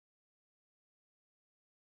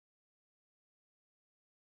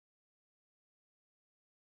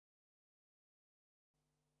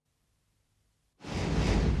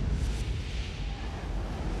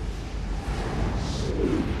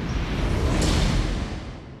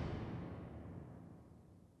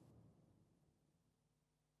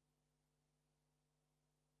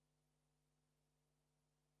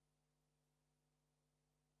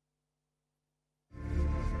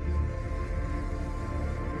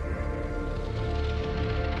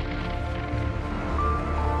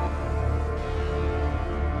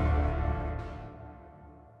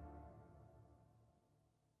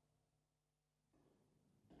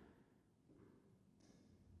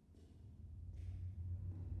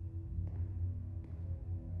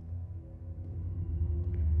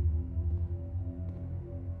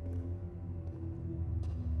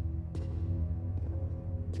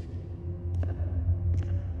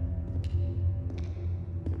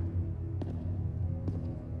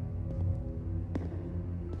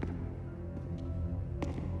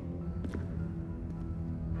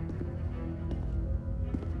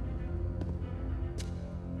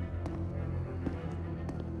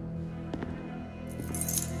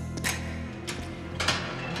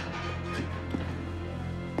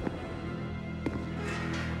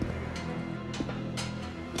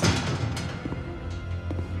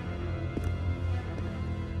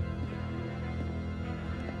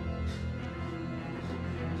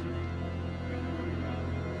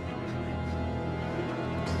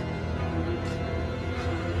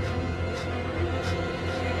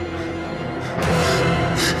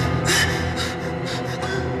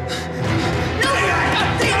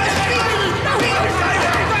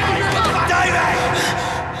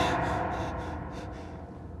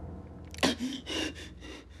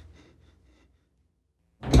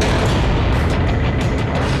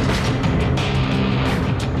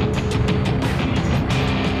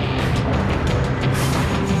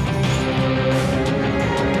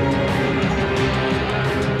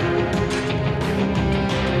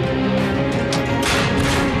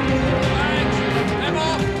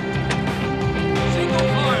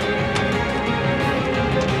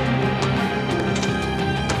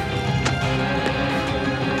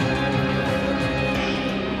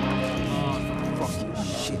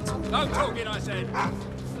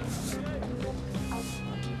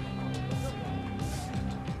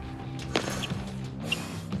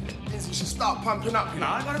start pumping up. No,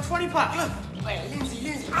 I got a 20-pack. Look. Hey, Lindsay.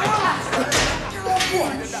 Get off, boy.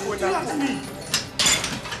 Do that to me.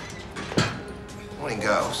 Morning,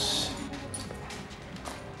 girls.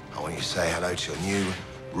 I want you to say hello to your new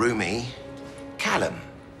roomie, Callum.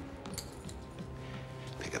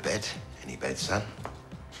 Pick a bed, any bed, son.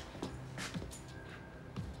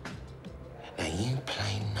 Now you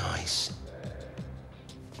play nice.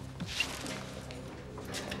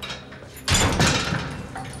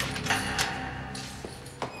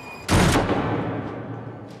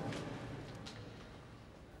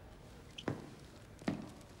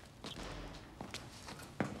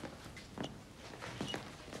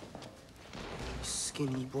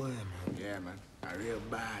 Skinny boy, man. Yeah, man. A real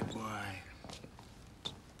bad boy.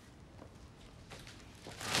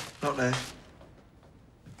 Not there.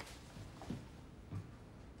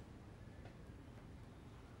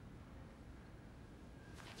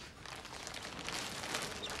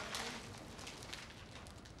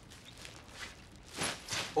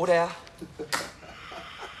 All there.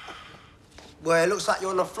 Well, it looks like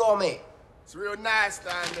you're on the floor, mate. It's real nice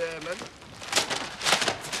down there, man.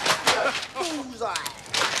 Bullseye.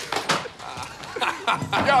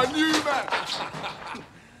 Yo, new man.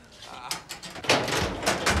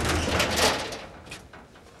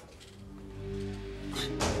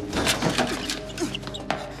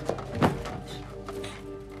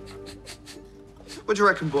 What do you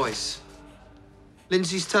reckon, boys?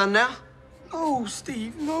 Lindsay's turn now? No,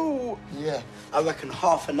 Steve, no. Yeah, I reckon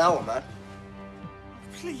half an hour, man.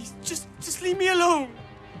 Please, just leave me alone.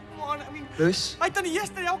 Come on, I mean... Lewis? I done it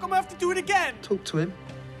yesterday, how come I have to do it again? Talk to him.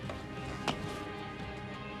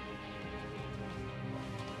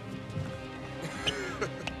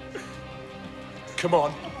 Come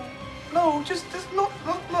on. No, just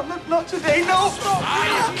not today, no.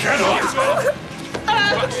 Get off!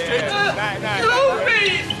 Get off me!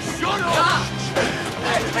 Shut up!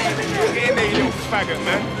 Get in there, you little faggot,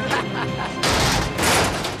 man.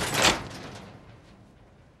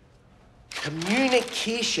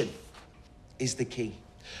 Communication is the key.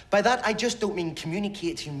 By that, I just don't mean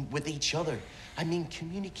communicating with each other. I mean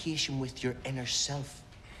communication with your inner self.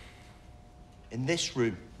 In this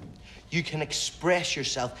room, you can express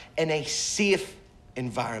yourself in a safe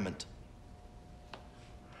environment.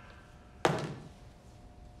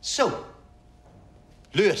 So,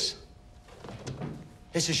 Lewis,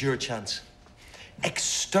 this is your chance.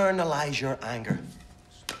 Externalize your anger.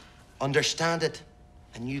 Understand it,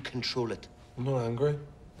 and you control it. I'm not angry.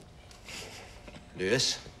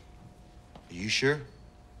 Lewis, are you sure?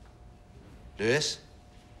 Lewis?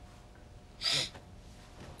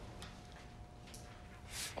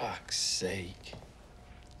 Fuck's sake.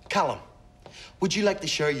 Callum, would you like to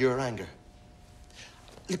share your anger?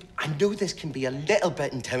 Look, I know this can be a little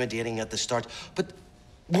bit intimidating at the start, but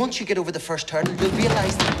once you get over the first hurdle, you'll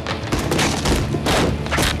realize that...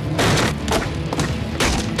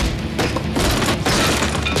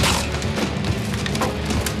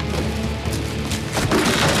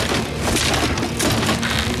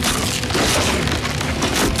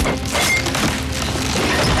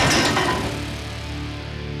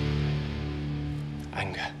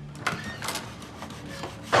 anger.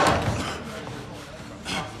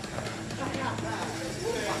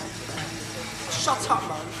 Shut up,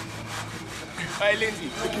 man. Hey, Lindsay,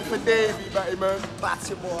 looking for Davey, batty man.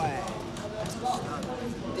 Batty boy.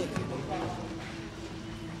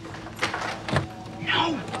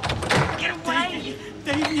 No! Get away!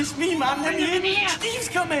 Davey, it's me, man. Let me in. Here. Steve's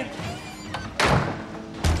coming.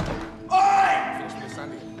 Oi!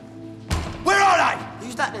 Where are they?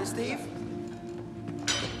 Who's that then, Steve?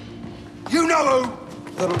 You know who?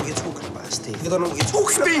 You don't know what you're talking about, Steve. You don't know what you're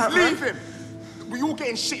talking Steve, about, leave man. him. We all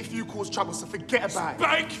getting shit if you cause trouble, so forget about it.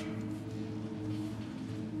 Bank!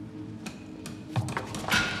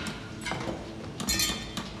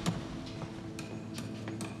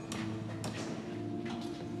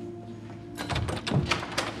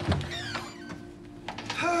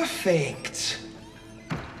 Perfect.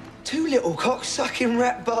 Two little cock-sucking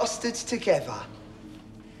rat bastards together.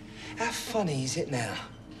 How funny is it now?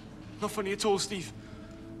 Not funny at all, Steve.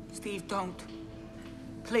 Steve, don't.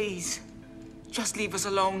 Please. Just leave us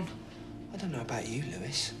alone. I don't know about you,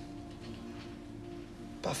 Lewis,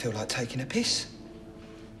 but I feel like taking a piss.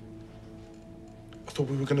 I thought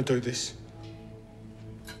we were going to do this.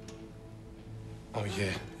 Oh,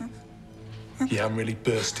 yeah. Yeah, I'm really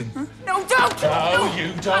bursting. No, don't! No,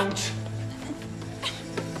 you don't.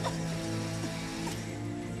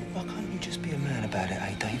 Why can't you just be a man about it,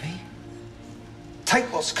 eh, Davey? Take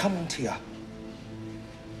what's coming to you.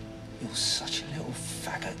 You're such a little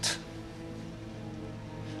faggot.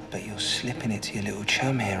 I bet you're slipping it to your little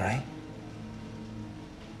chum here, eh?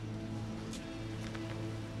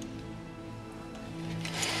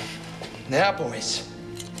 Now, boys.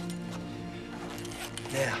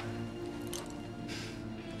 Now.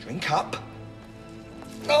 Drink up.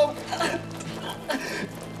 Oh!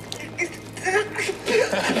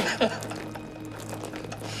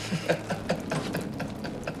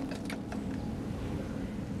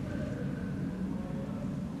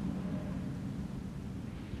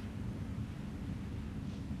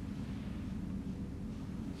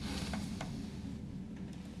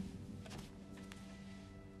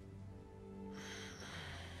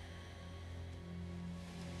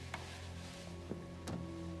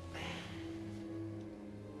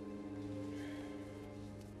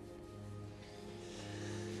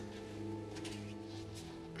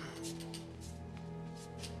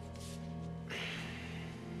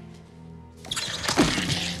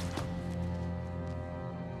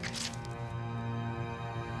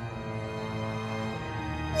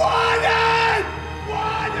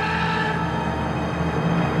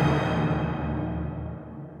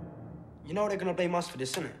 You know they're gonna blame us for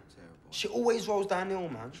this, innit? She always rolls downhill,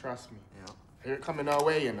 man. Trust me. Yeah. Hear it coming our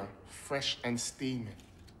way, you know. Fresh and steaming.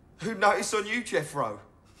 Who noticed on you, Jeffro?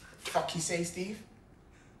 Fuck you say, Steve?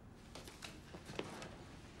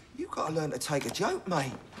 You gotta learn to take a joke,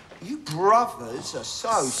 mate. You brothers are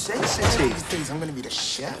so sensitive. These days I'm gonna be the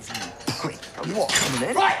chef of you prick. What? Coming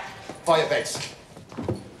in? Right! Fire base.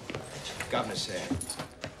 Governor's here.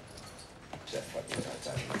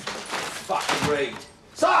 Fucking read.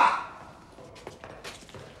 Sir!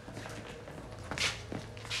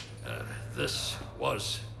 This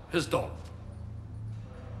was his dog.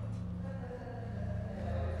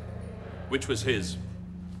 Which was his?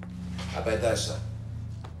 I bet there, sir.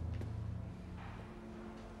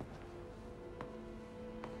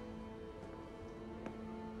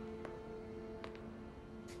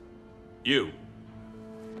 You.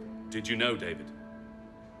 Did you know David?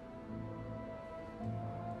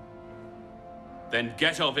 Then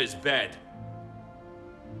get off his bed.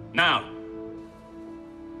 Now!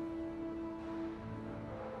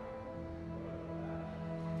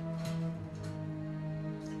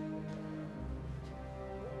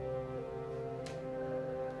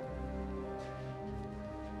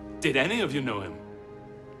 Did any of you know him?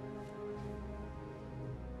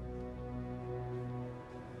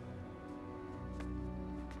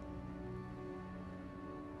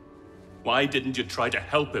 Why didn't you try to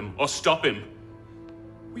help him or stop him?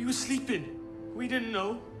 We were sleeping. We didn't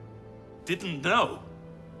know. Didn't know?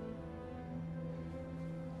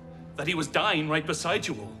 That he was dying right beside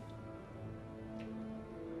you all?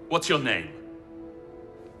 What's your name?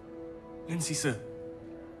 Lindsay, sir.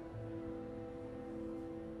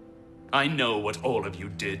 I know what all of you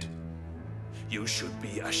did. You should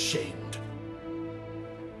be ashamed.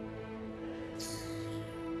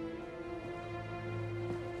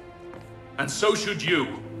 And so should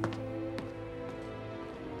you.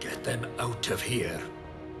 Get them out of here.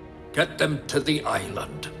 Get them to the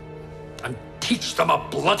island. And teach them a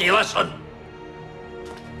bloody lesson.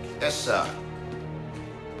 Yes, sir.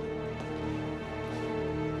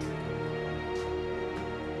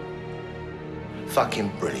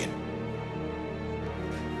 Fucking brilliant.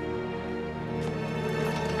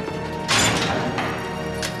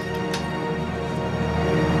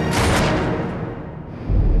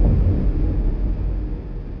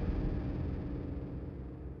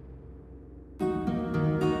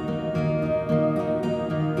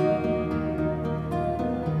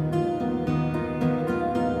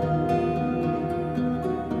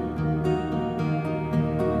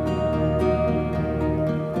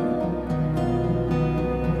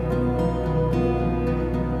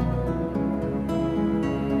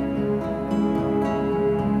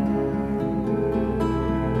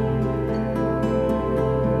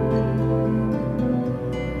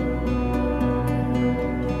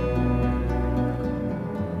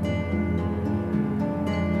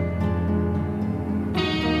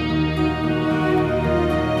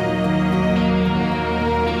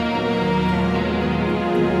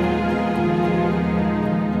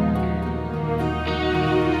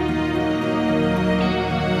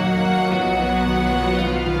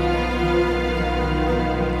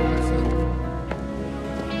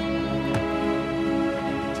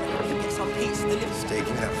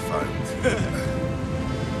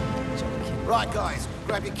 Right, guys,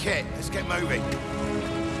 grab your kit. Let's get moving.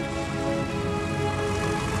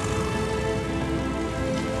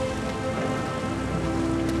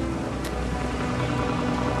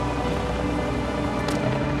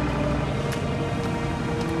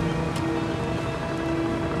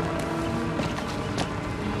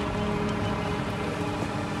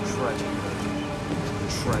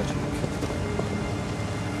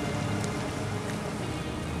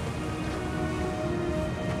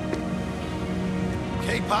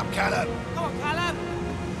 up, Callum. Come on, Callum.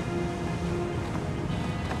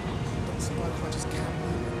 Don't see why I can't just camp.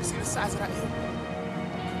 You see the size of that hill?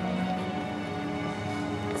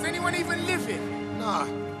 Is anyone even living? No,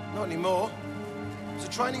 not anymore. It's a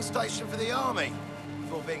training station for the army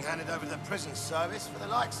before being handed over to the prison service for the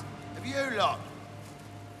likes of you lot.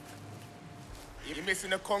 You're missing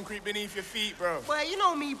the concrete beneath your feet, bro. Well, you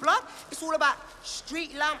know me, blood. It's all about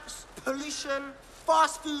street lamps, pollution,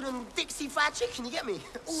 fast food and Dixie fried chicken, you get me?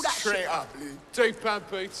 All that Straight shit. up, Lee. £2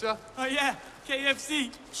 pizza. Oh, yeah.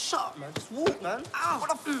 KFC. Shut up, man. Just walk, man. Ow.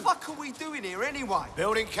 What the fuck are we doing here anyway?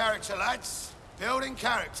 Building character, lads. Building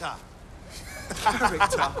character.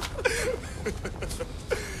 Character.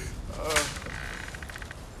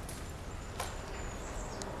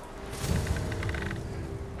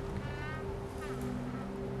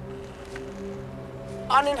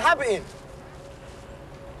 Uninhabited.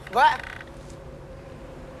 Right?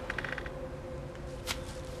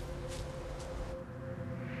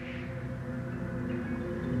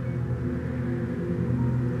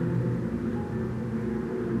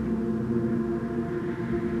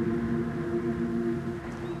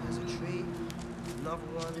 There's a tree. Another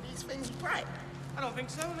one. Are these things bright? I don't think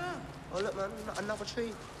so, no. Oh, look, man. Another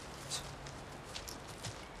tree.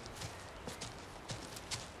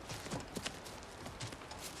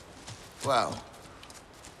 Well,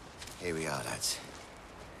 here we are, lads.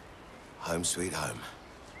 Home sweet home.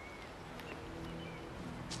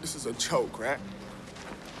 This is a joke, right?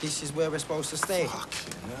 This is where we're supposed to stay.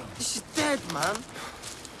 Fucking hell. This is dead, man.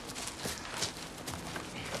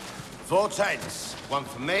 4 tents. One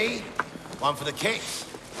for me, one for the kicks.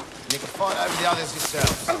 And you can fight over the others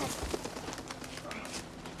yourselves.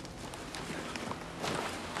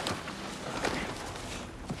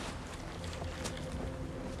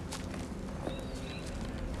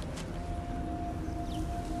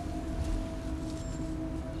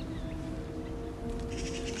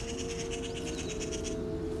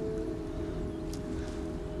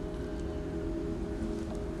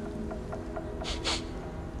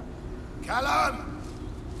 Callum!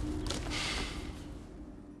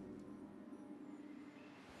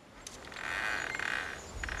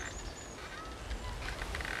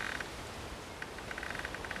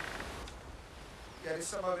 Yeah, there's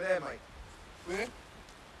some over there, mate. Where?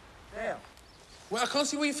 There. Well, I can't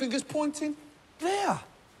see where your finger's pointing. There.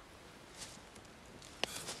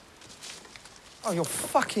 Oh, you're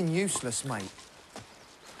fucking useless, mate.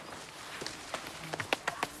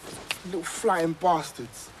 Little flying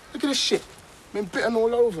bastards. Look at this shit. Been bitten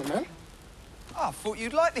all over, man. Oh, I thought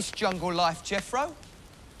you'd like this jungle life, Jeffro.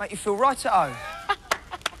 Make you feel right at home.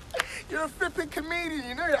 You're a flipping comedian,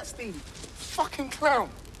 you know that, Steve? Fucking clown.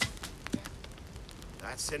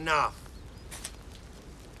 That's enough.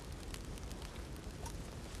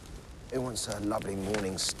 Who wants a lovely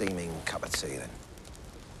morning steaming cup of tea, then?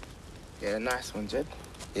 Yeah, nice one, Jed.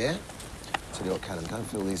 Yeah? Tell you what, Callum, go and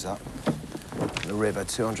fill these up. In the river,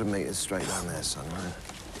 200 metres straight down there, son, right?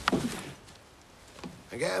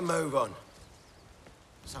 And get a move on.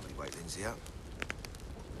 Somebody wake Lindsay up.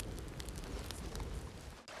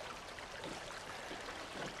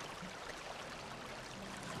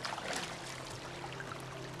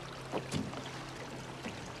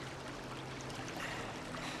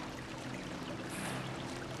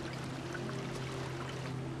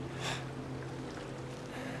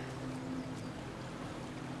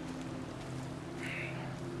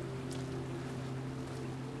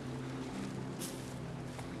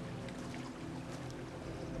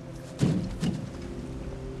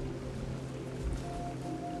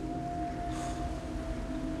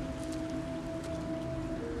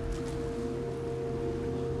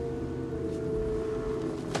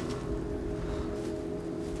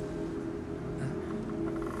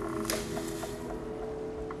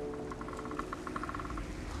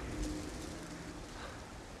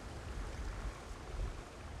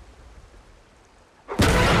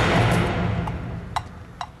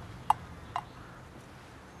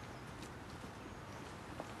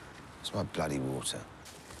 It's my bloody water.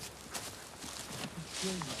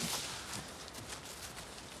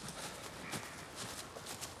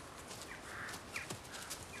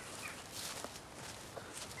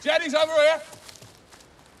 Jenny's over here.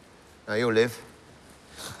 Now, you'll live.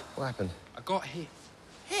 What happened? I got hit.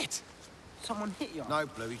 Hit? Someone hit you? No,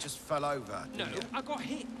 Blue, he just fell over. No, I got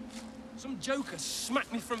hit. Some joker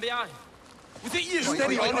smacked me from behind. Was it you?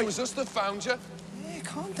 Steady on, it was us that found you. Yeah,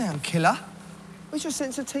 calm down, killer. Where's your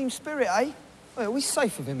sense of team spirit, eh? Well, are we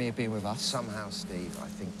safe with him here being with us? Somehow, Steve, I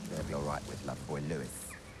think they'll be all right with Loverboy Lewis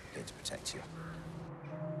here to protect you.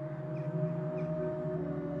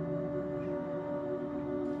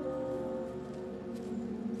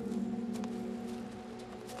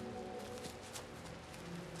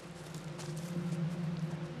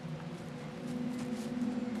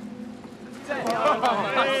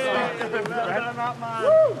 up, man.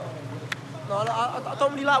 Woo! No, I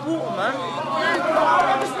don't really like water, man.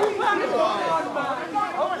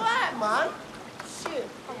 Alright, man. Shit.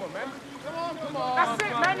 Come on, man. Come on. That's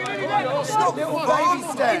it, man. You're nearly there. Stop, little baby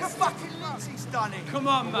steps. Fucking Lindsay's done it. Come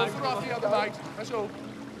on, man. One after the other, mate. That's all.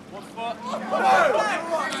 One foot.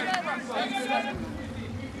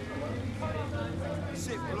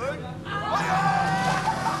 Sit, Blue.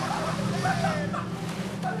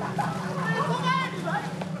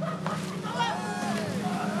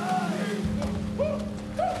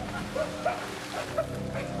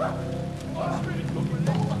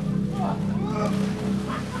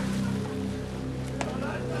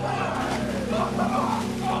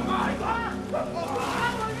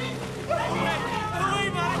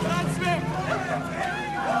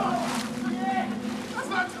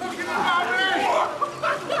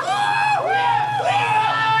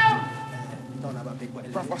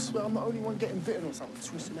 Bruv, I swear I'm the only one getting bitten or something.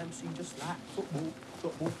 Twist and MC just like football,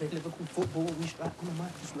 play Liverpool football, we strike on the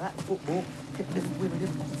mic just like football, hit Liverpool with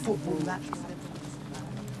Liverpool football, like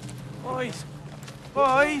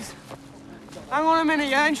Boys. Hang on a minute,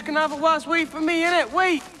 you ain't just gonna have a worse week for me, innit?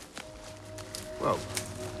 Wait. Whoa.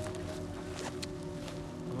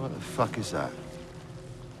 What the fuck is that?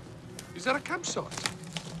 Is that a campsite?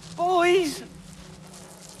 Boys.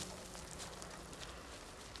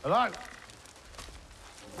 Hello?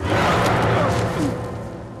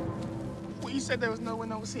 What, you said there was no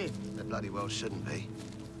one else here? There bloody well shouldn't be.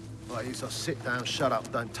 Right, you just sit down, shut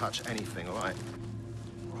up, don't touch anything, all right?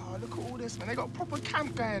 Oh, look at all this, man. They got a proper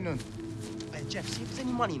camp going on. Hey, Jeff, see if there's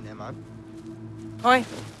any money in there, man. Oi.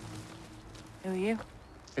 Who are you?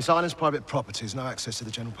 It's Island's private properties, no access to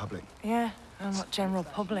the general public. Yeah, I'm not general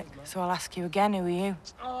public, so I'll ask you again, who are you?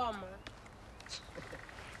 Oh, man.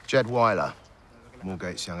 Jed Weiler,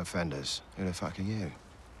 Moorgate's Young Offenders. Who the fuck are you?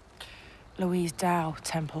 Louise Dow,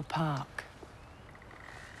 Temple Park.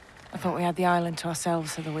 I thought we had the island to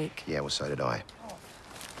ourselves for the week. Yeah, well, so did I.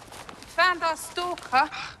 Found our stalker.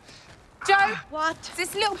 Joe? What?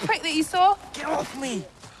 This little prick that you saw? Get off me!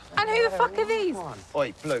 And who the fuck are these?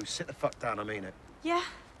 Oi, Blue, sit the fuck down, I mean it. Yeah.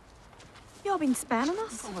 You've been spying on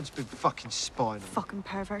us. Someone's been fucking spying on me. Fucking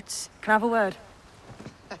perverts. Can I have a word?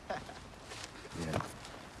 Yeah.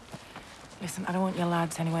 Listen, I don't want your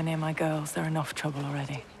lads anywhere near my girls. They're enough trouble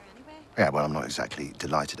already. Yeah, well, I'm not exactly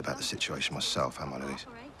delighted about the situation myself, am I, Louise?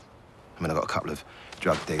 I mean, I've got a couple of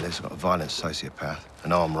drug dealers, I've got a violent sociopath,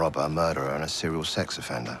 an armed robber, a murderer, and a serial sex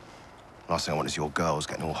offender. Last thing I want is your girls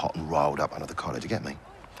getting all hot and riled up under the collar, do you get me?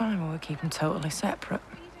 Fine, well, we'll keep them totally separate.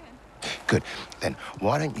 Good. Then,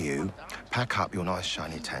 why don't you pack up your nice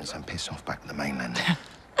shiny tents and piss off back to the mainland?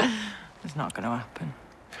 It's not going to happen.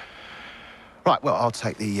 Right, well, I'll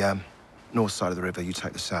take the north side of the river, you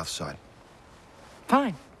take the south side.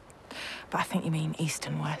 Fine. But I think you mean east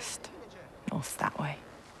and west. North's that way.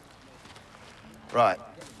 Right.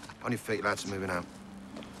 On your feet, lads, moving out.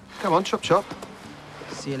 Come on, chop, chop.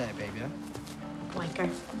 See you later, baby, huh? Wanker.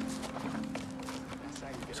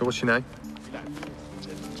 So what's your name?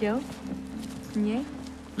 Joe? And you?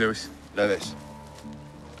 Lewis. Lewis.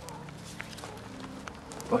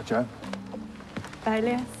 What, Joe?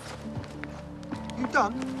 Elias? You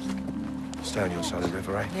done? Stay on your side of the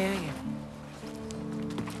river, eh? Yeah, yeah.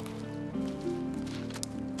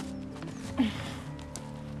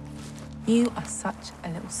 You are such a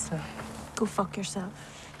little slut. Go fuck yourself.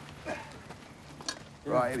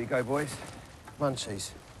 Right, here we go, boys.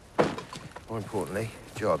 Munchies. More importantly,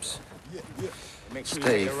 jobs.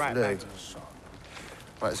 Steve, Lou. Right,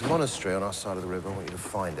 there's a monastery on our side of the river. I want you to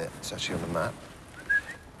find it. It's actually on the map.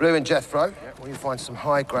 Blue and Jethro, I want you to find some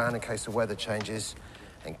high ground in case the weather changes.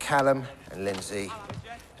 And Callum and Lindsay,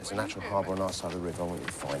 there's a natural harbour on our side of the river. I want you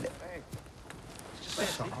to find it.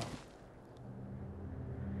 Shut up.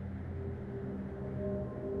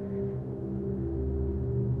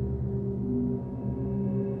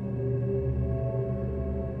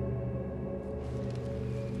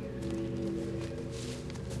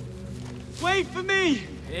 Wait for me!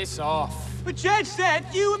 Piss off. But Jed said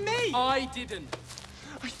you and me! I didn't.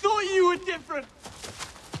 I thought you were different.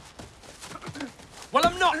 Well,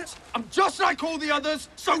 I'm not. I'm just like all the others,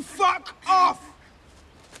 so fuck off!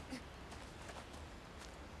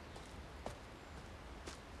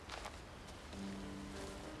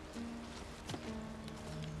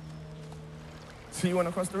 So you want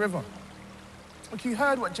to cross the river? Look, you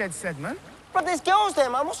heard what Jed said, man. Bro, there's girls there,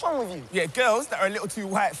 man. What's wrong with you? Yeah, girls that are a little too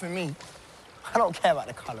white for me. I don't care about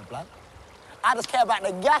the colour, blood. I just care about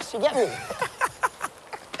the gas, you get me?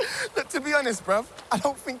 Look, to be honest, bruv, I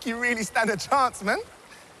don't think you really stand a chance, man.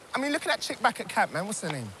 I mean, look at that chick back at camp, man. What's her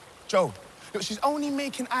name? Jo. Look, she's only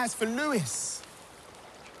making eyes for Lewis.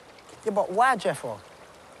 Yeah, but why, Jeffro?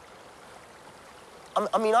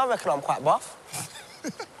 I mean, I reckon I'm quite buff.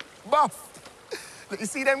 Buff? Look, you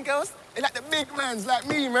see them girls? They like the big mans like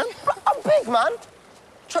me, man. I'm big, man.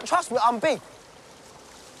 Trust me, I'm big.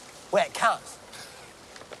 Where it counts.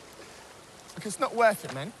 Look, it's not worth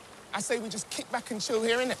it, man. I say we just kick back and chill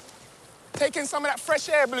here, innit? Take in some of that fresh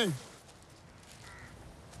air, Blue.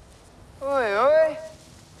 Oi, oi.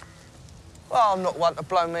 Well, I'm not one to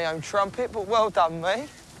blow my own trumpet, but well done, me.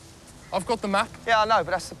 I've got the map. Yeah, I know,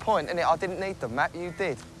 but that's the point, innit? I didn't need the map, you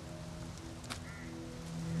did.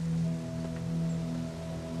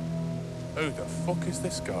 Who the fuck is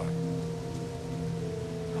this guy?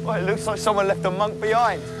 Well, it looks like someone left a monk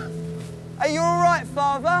behind. Are you all right,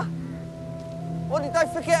 Father? What did they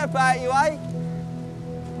forget about you, eh?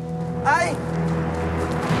 Eh?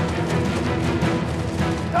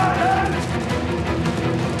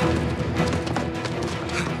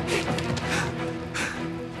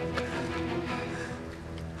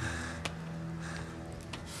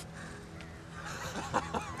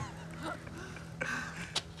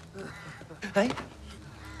 Hey?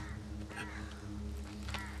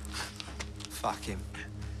 Fuck him.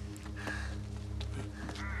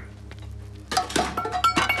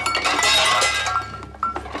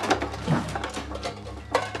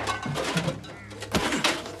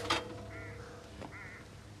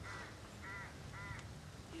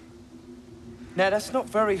 Now, that's not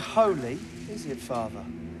very holy, is it, Father?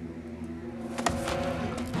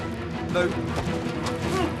 Luke.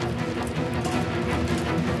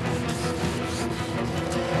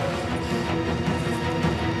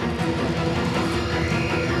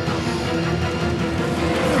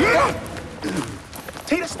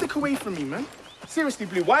 Take that stick away from me, man. Seriously,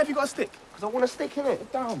 Blue, why have you got a stick? Because I want to stick in it.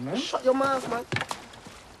 Put down, man. Shut your mouth, man.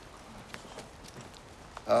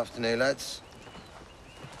 Afternoon, lads.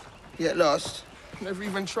 You get lost? Never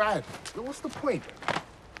even tried. But what's the point?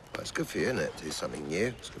 Well, it's good for you, isn't it? Do something new.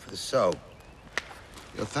 It's good for the soul.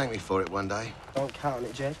 You'll thank me for it one day. Don't count on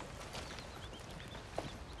it, Jed.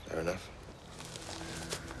 Fair enough.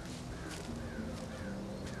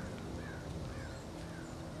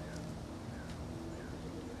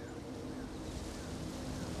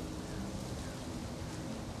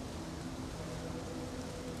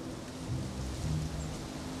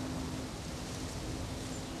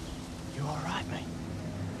 You all right, mate?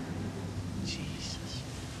 Jesus,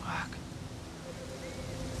 fuck.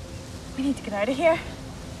 We need to get out of here.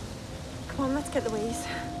 Come on, let's get Louise.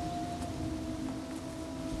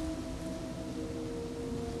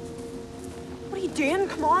 What are you doing?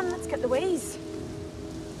 Come on, let's get Louise.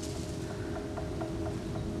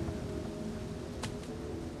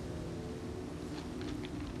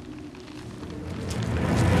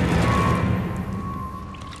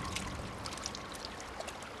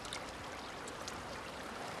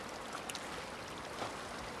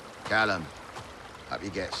 Callum, up you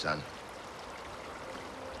get, son.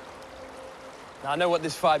 Now, I know what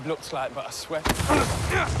this vibe looks like, but I swear...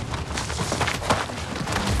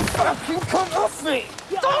 Fucking come off me!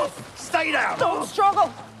 Don't! Stay down! Don't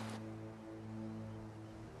struggle!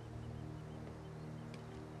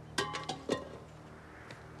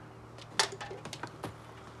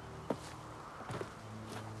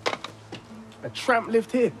 A tramp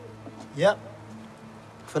lived here. Yep.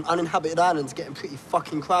 For an uninhabited island, it's getting pretty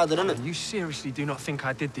fucking crowded, isn't it? You seriously do not think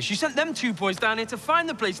I did this? You sent them two boys down here to find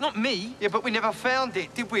the place, not me. Yeah, but we never found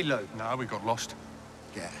it, did we, Luke? No, we got lost.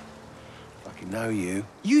 Yeah. Fucking know you.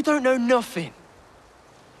 You don't know nothing.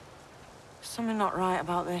 Something not right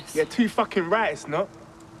about this. Yeah, too fucking right, it's not.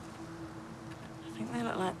 I think they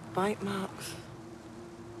look like bite marks.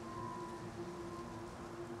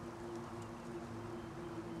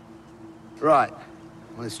 Right.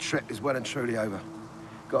 Well, this trip is well and truly over.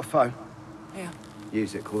 Got a phone? Yeah.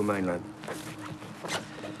 Use it. Call the mainland.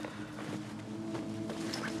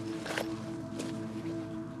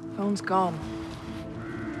 Phone's gone.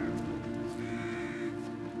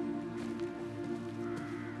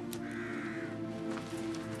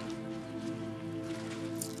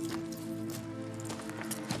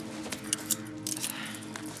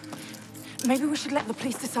 Maybe we should let the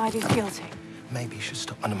police decide who's guilty. Maybe you should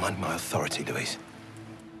stop undermining my authority, Louise.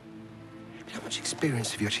 How much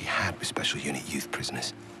experience have you actually had with special unit youth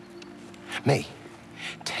prisoners? Me?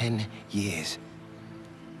 10 years.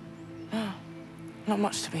 Oh, not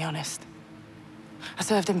much, to be honest. I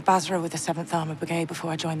served in Basra with the 7th Armoured Brigade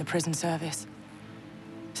before I joined the prison service.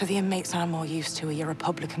 So the inmates I'm more used to are your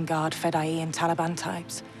Republican Guard, Fedai and Taliban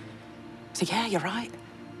types. So yeah, you're right.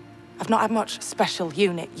 I've not had much special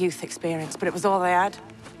unit youth experience, but it was all they had.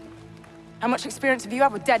 How much experience have you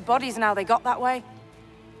had with dead bodies and how they got that way?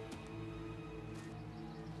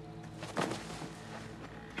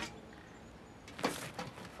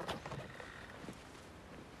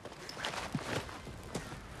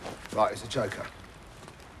 Right, it's a joker.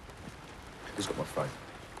 Who's got my phone?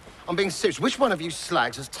 I'm being serious. Which one of you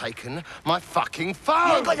slags has taken my fucking phone?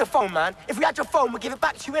 You ain't got your phone, man. If we had your phone, we'd give it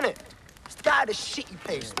back to you, innit? It's the guy at the shitty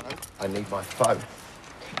place, man. I need my phone.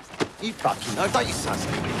 You fucking know, don't you, Sassy?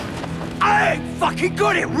 I ain't fucking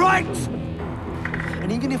got it, right?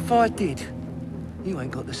 And even if I did, you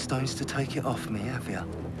ain't got the stones to take it off me, have you?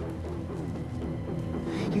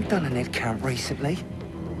 You done an head count recently.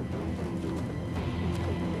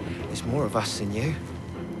 There's more of us than you.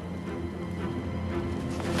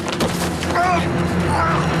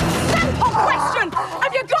 Simple question!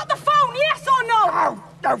 Have you got the phone, yes or no? No,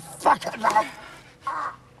 no, fuck it, no.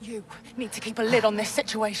 You need to keep a lid on this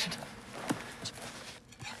situation.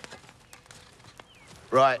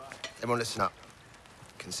 Right, everyone listen up.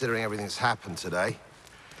 Considering everything that's happened today,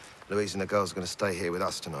 Louise and the girls are going to stay here with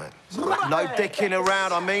us tonight. No dicking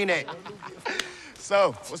around, I mean it.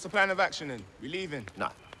 So, what's the plan of action then? We leaving? No.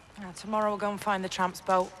 Tomorrow we'll go and find the tramp's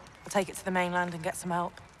boat. We'll take it to the mainland and get some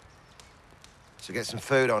help. So get some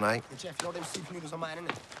food on, eh? Jeff, you know them soup noodles are mine,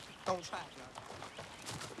 innit? Don't try it,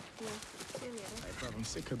 man. Hey, bro, I'm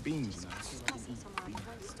sick of beans, man.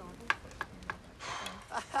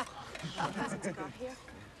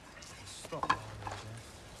 Stop.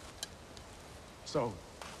 So,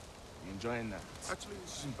 you enjoying that? Actually,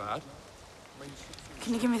 this isn't bad.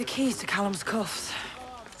 Can you give me the keys to Callum's cuffs?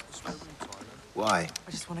 Why?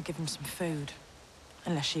 I just want to give him some food.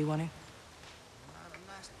 Unless you want to.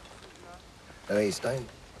 Louise, don't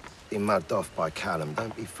be mugged off by Callum.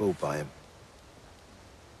 Don't be fooled by him.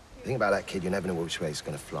 The thing about that kid, you never know which way he's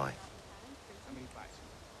going to fly.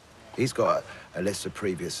 He's got a list of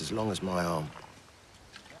previous as long as my arm.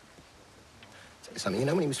 Tell you something, you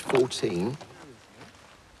know when he was 14,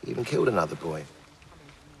 he even killed another boy.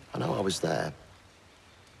 I know I was there.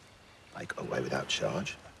 I got away without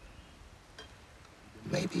charge.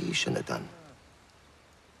 Maybe he shouldn't have done.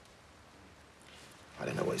 I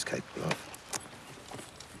don't know what he's capable of.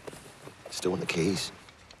 Still want the keys.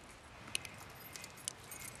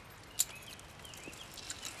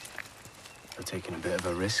 You're taking a bit of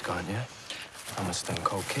a risk, aren't you? I'm a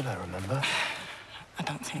stone-cold killer, remember? I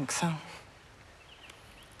don't think so.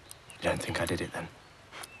 You don't think I did it, then?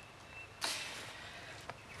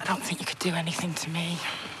 I don't think you could do anything to me.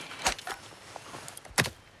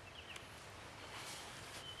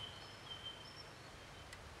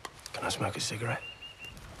 Can I smoke a cigarette?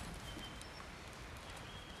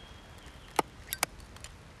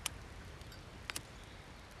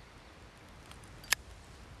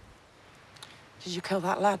 Did you kill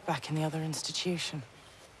that lad back in the other institution?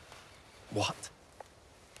 What?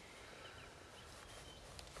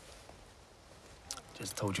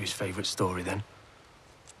 Just told you his favourite story, then?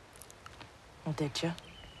 Or did you?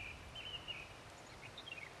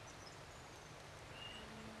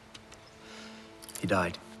 He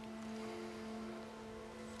died.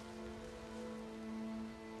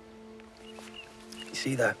 You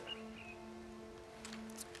see that?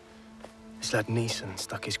 This lad Neeson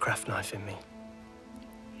stuck his craft knife in me.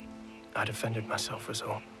 I defended myself was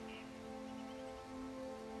all.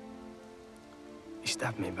 He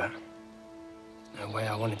stabbed me, but no way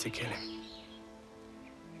I wanted to kill him.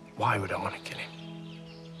 Why would I want to kill him?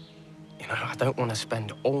 You know, I don't want to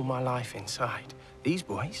spend all my life inside. These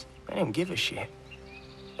boys, they don't give a shit.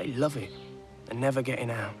 They love it. They're never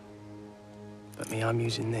getting out. But me, I'm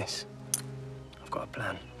using this. I've got a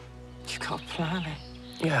plan. You've got a plan, eh?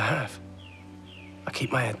 Yeah, I have. I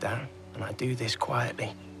keep my head down, and I do this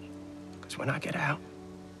quietly. Because when I get out,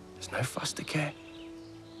 there's no foster care.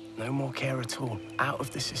 No more care at all. Out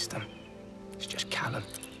of the system. It's just Callum.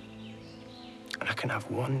 And I can have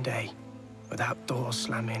one day without doors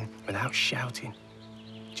slamming, without shouting.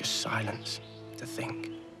 Just silence to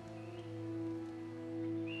think.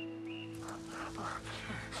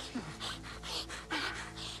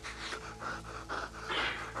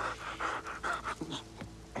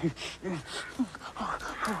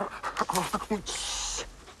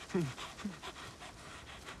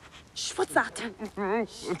 Shh, what's that?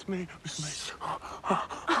 It's me. It's me.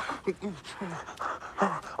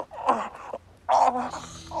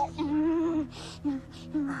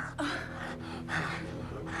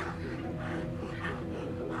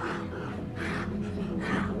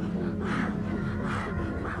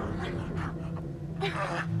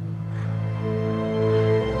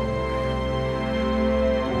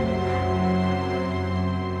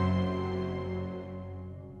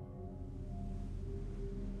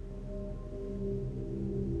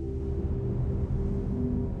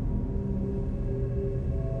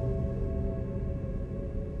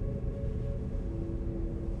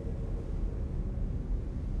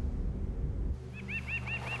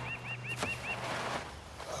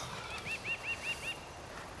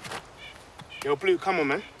 Yo, Blue, come on,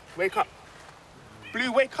 man. Wake up.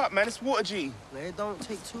 Blue, wake up, man. It's Water G. It don't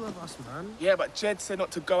take two of us, man. Yeah, but Jed said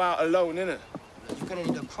not to go out alone, innit? Look, you're gonna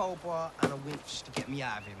need a crowbar and a winch to get me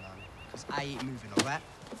out of here, man. Because I ain't moving, all right?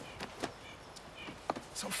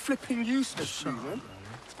 So flipping useless, Blue, man.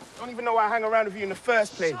 I don't even know why I hang around with you in the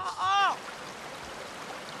first place. Shut up!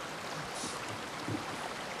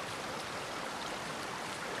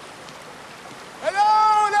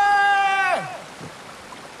 Hello there!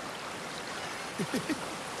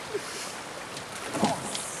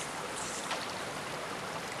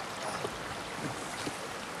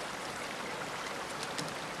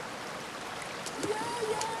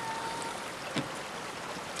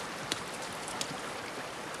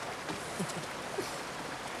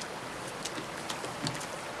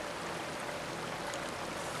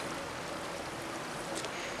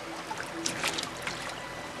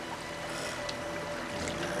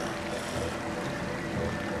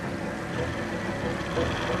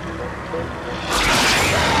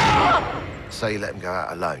 So you let him go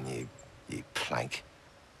out alone, you plank.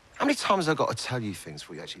 How many times have I got to tell you things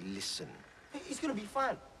before you actually listen? He's gonna be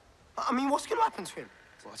fine. I mean, what's gonna happen to him?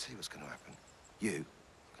 Well, I'll tell you what's going to happen. You're going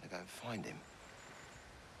to go and find him.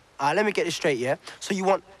 All right, let me get this straight, yeah? So you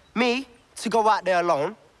want me to go out there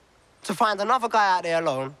alone, to find another guy out there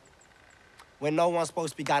alone, when no one's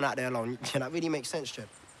supposed to be going out there alone? Yeah, that really makes sense, Jeb.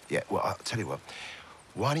 Yeah, well, I'll tell you what.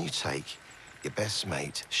 Why don't you take your best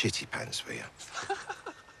mate, Shitty Pants, with you?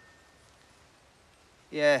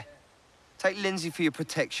 Yeah. Take Lindsay for your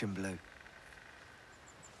protection, Blue.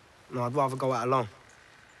 No, I'd rather go out alone.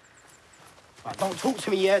 Right, don't talk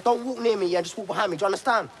to me, yeah? Don't walk near me, yeah? Just walk behind me, do you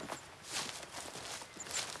understand?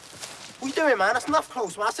 What you doing, man? That's enough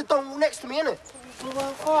close, man. I said don't walk next to me, innit?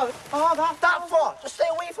 That far. Just stay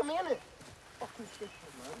away from me, innit? Fucking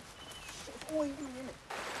slipper, man. Stay away from me, innit?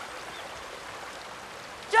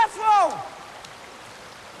 Jeffro!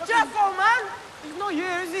 Jeffro, man! He's not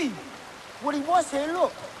here, is he? Well, he was here,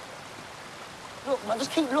 look. Look, man,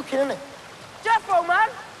 just keep looking, innit? Jeffro, man!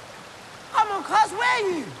 Come on, cuz, where are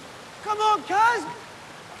you? Come on, cuz!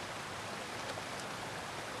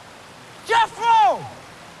 Jeffro!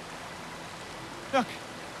 Look,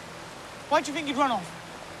 why do you think he'd run off?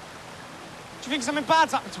 Do you think something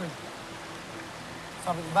bad's happened to him?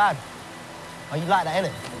 Something bad? Oh, you like that,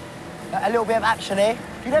 innit? A little bit of action, eh?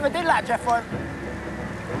 You never did like Jeffro.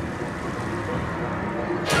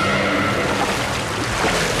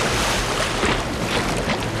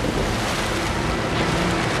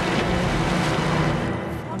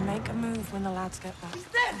 When the lads get back. He's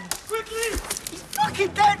dead! Quickly! He's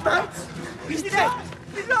fucking dead, man! He's dead!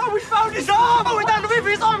 No, we found his arm! Oh, we're down the river,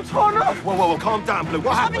 his arm torn off! Whoa, calm down, Blue.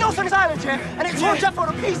 What happened? Something else on his island, yeah? And it tore Jeffro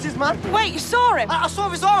to pieces, man! Wait, you saw him? I saw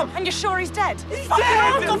his arm! And you're sure he's dead? He's dead!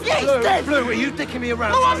 Yeah, he's dead! Blue, are you dicking me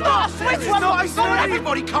around? No, I'm not! I swear to you, I'm not! Someone,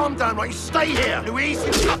 everybody calm down, right? You stay here, Louise.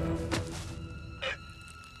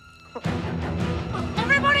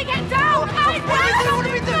 Everybody get down! What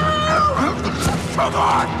do we do? Come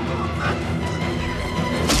on!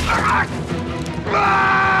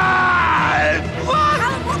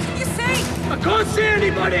 Alan, what can you see? I can't see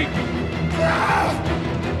anybody!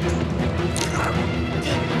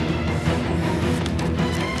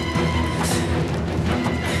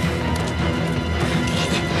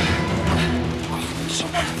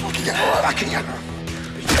 Someone fucking get her back here!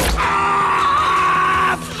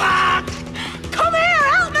 Fuck! Come here,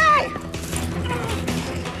 help me!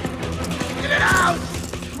 Get it out!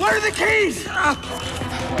 Where are the keys?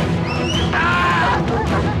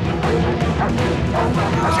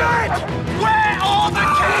 Jed! Where are the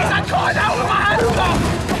keys? I can't help my hands off!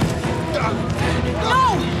 No!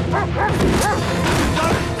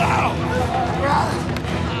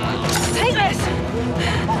 Take this!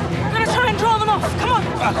 I'm gonna try and draw them off. Come on!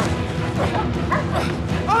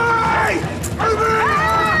 Hey! Over here!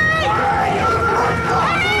 Hey!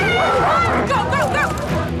 Go, go, go!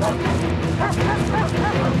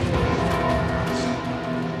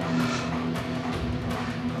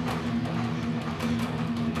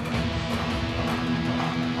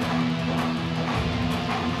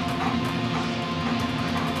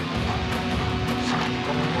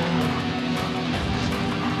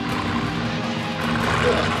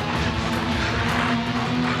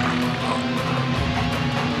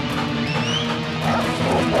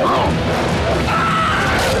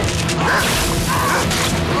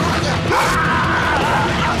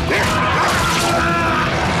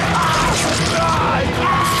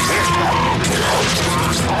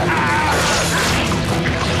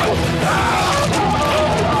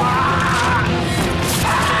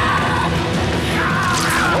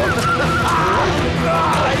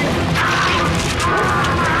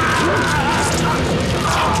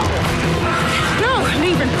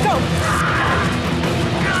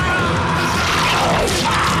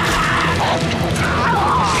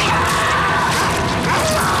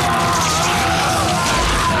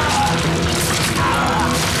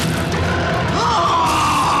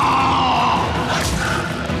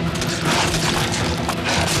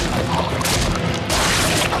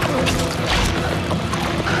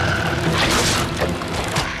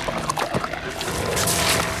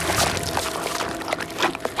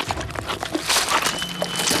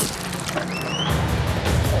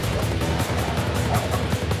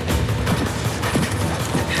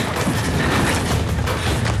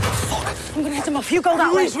 off. You go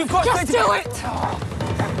that way. We've got Just do it!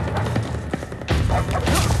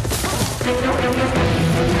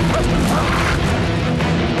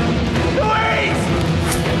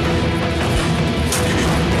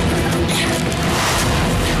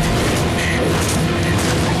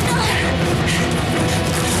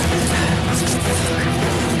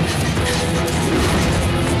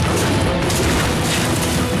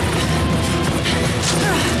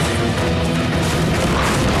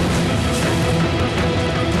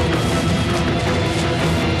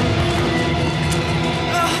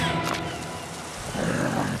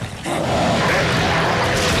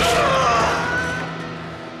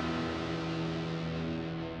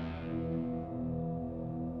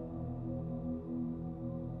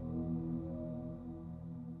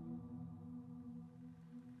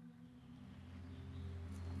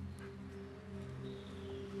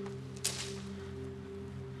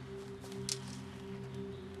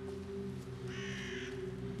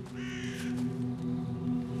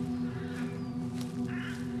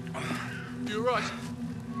 You all right?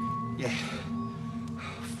 Yeah.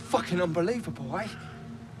 Fucking unbelievable, eh?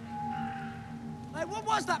 Hey, what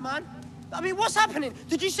was that, man? I mean, what's happening?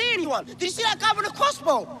 Did you see anyone? Did you see that guy with a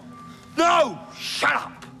crossbow? No! Shut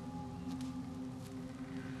up!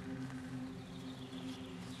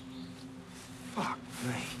 Fuck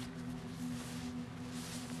me.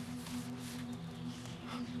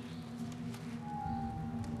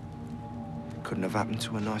 Couldn't have happened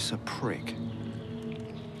to a nicer prick.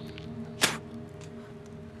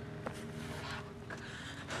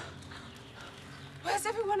 Where's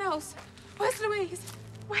everyone else? Where's Louise?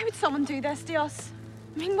 Why would someone do this to us?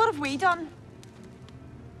 I mean, what have we done?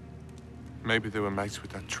 Maybe they were mates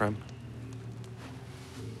with that tramp.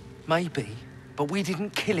 Maybe, but we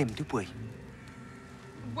didn't kill him, did we?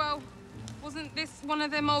 Well, wasn't this one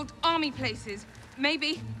of them old army places?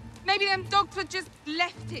 Maybe them dogs were just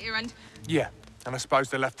left here and... Yeah, and I suppose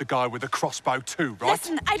they left the guy with the crossbow too, right?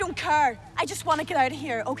 Listen, I don't care. I just want to get out of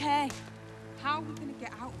here, okay? How are we gonna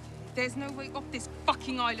get out of here? There's no way off this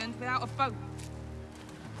fucking island without a boat.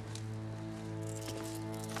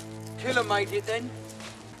 Killer made it then.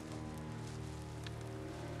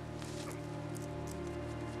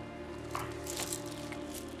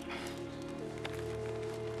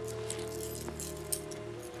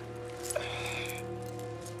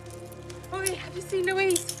 Oi, have you seen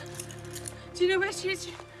Louise? Do you know where she is?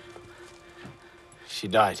 She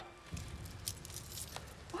died.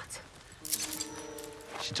 What?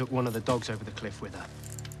 She took one of the dogs over the cliff with her.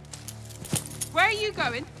 Where are you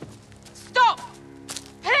going? Stop!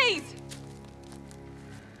 Please!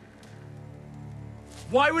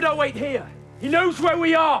 Why would I wait here? He knows where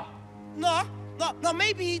we are. No,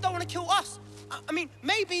 maybe he don't want to kill us. I mean,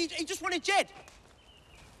 maybe he just wanted Jed.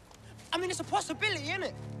 I mean, it's a possibility, isn't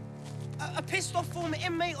it? A pissed off former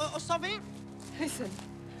inmate or something? Listen,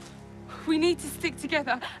 we need to stick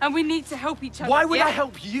together and we need to help each other. Why would yeah? I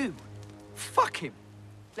help you? Fuck him.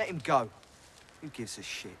 Let him go. Who gives a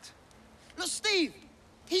shit? Look, Steve,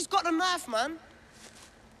 he's got the knife, man.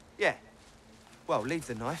 Yeah. Well, leave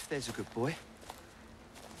the knife. There's a good boy.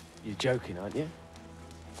 You're joking, aren't you?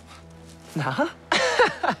 Nah.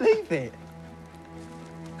 Leave it.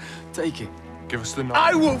 Take it. Give us the knife.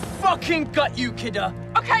 I will fucking gut you, kidder.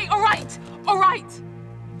 Okay, all right.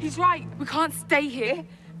 He's right. We can't stay here.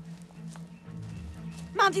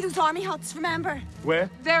 Mandy, those army huts, remember? Where?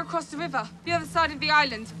 They're across the river, the other side of the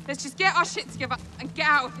island. Let's just get our shit together and get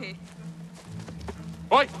out of here.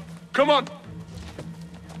 Oi, come on.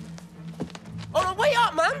 Oh, no, wait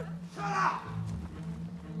up, man. Shut up!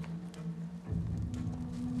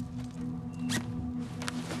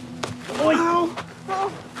 Oi!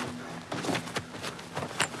 Oh.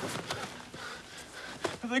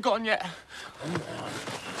 Have they gone yet?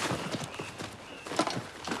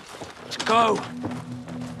 Let's go.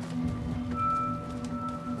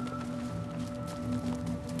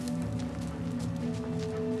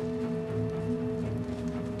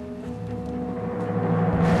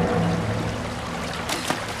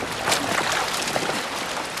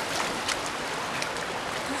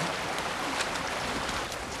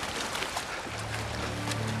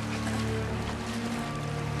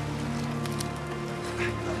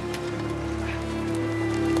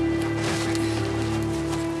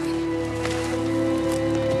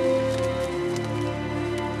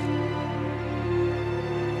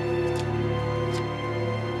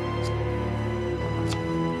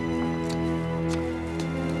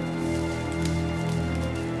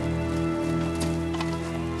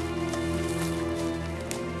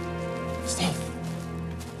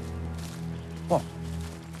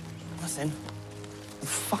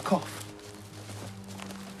 Fuck off.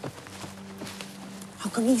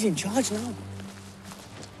 come he's in charge now?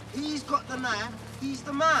 He's got the knife. He's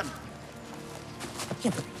the man.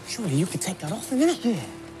 Yeah, but surely you could take that off him, innit? Yeah,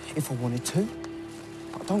 if I wanted to.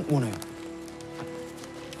 But I don't want to.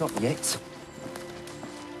 Not yet.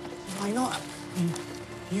 Why not?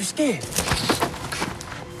 You scared?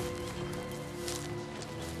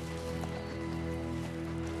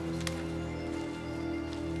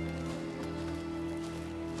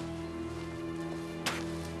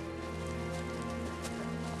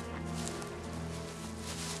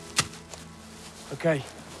 Okay.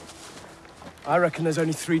 I reckon there's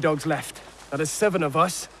only 3 dogs left. Now, there's 7 of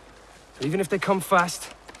us. So even if they come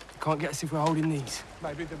fast, they can't get us if we're holding these.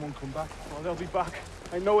 Maybe they won't come back. Well, they'll be back.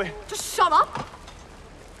 I know it. Just shut up!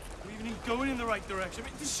 We even ain't going in the right direction. I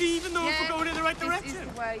mean, does she even know if we're going in the right direction? This is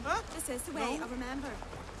the way. Huh? This is the way, I remember.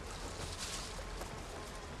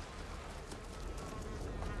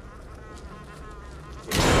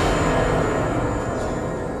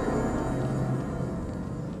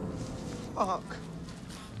 Fuck.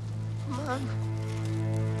 Man.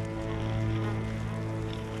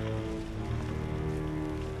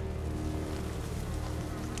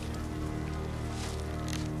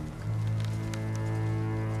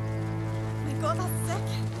 My God, that's sick.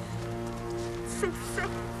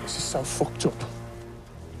 This is so fucked up.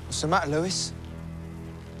 What's the matter, Lewis?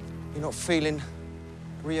 You're not feeling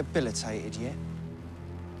rehabilitated yet?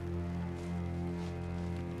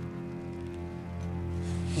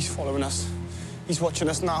 He's following us. He's watching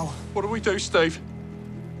us now. What do we do, Steve?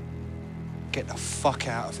 Get the fuck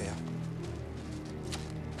out of here.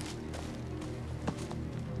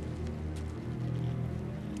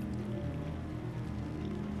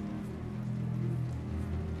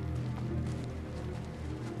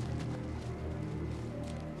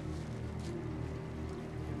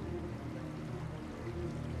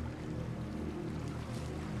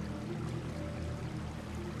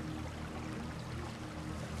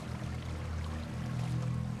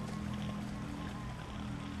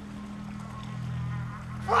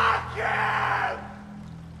 Fuck you!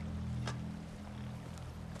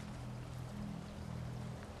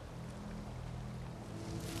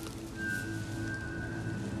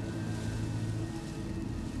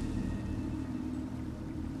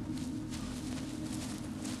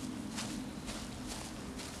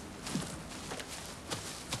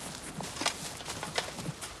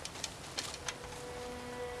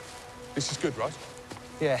 This is good, right?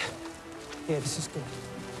 Yeah. Yeah, this is good.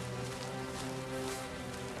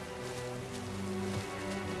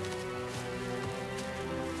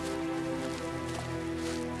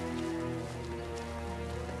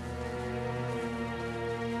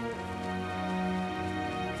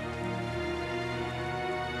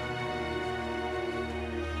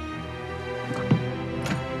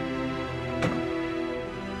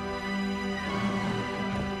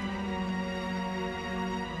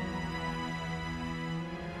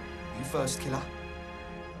 You first, killer.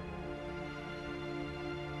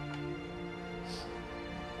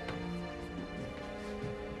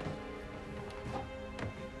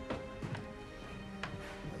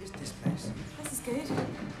 What is this place? This is good.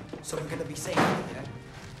 So we're gonna be safe, yeah?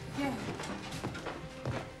 Yeah.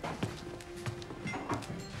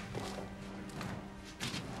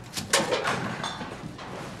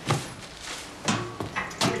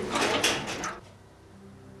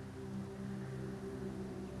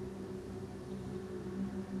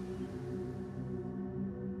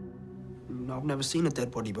 I've never seen a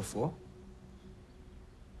dead body before.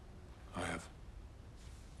 I have.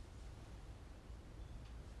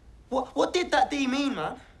 What did that D mean,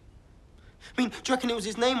 man? I mean, do you reckon it was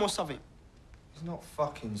his name or something? He's not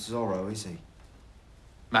fucking Zorro, is he?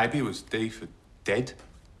 Maybe it was D for dead.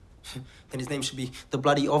 Then his name should be the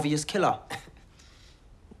bloody obvious killer.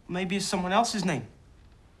 Maybe it's someone else's name.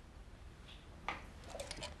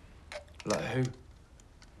 Like who?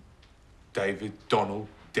 David, Donald,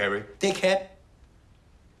 Derek. Dickhead.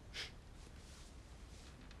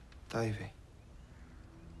 Davey.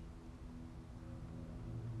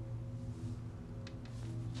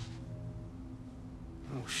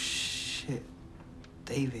 Oh, shit.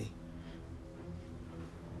 Davey.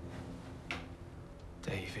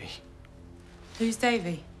 Davey. Who's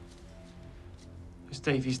Davey? Is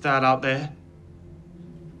Davey's dad out there?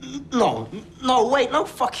 No, wait, no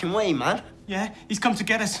fucking way, man. Yeah, he's come to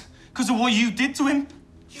get us because of what you did to him.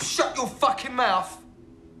 You shut your fucking mouth.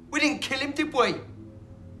 We didn't kill him, did we?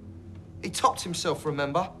 He topped himself,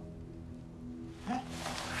 remember? Huh?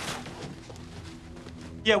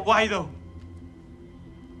 Yeah, why though?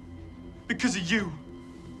 Because of you.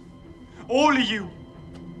 All of you.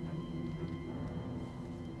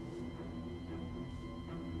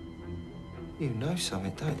 You know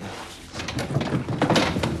something, don't you?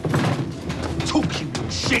 Talk, you little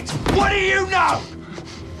shit! What do you know?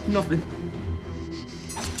 Nothing.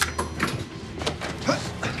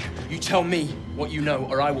 You tell me what you know,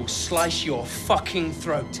 or I will slice your fucking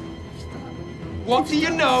throat. What do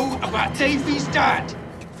you know about Davy's dad?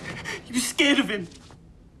 He was scared of him.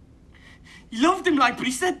 He loved him, like, but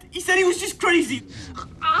he said he was just crazy.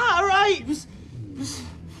 All right.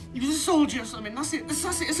 He was a soldier or something. That's it.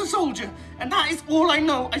 That's it. It's a soldier. And that is all I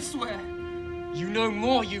know, I swear. You know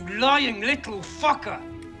more, you lying little fucker.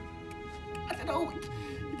 I don't know.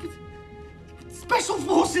 Special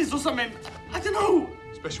forces or something. I don't know.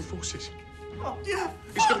 Special forces? Oh, yeah.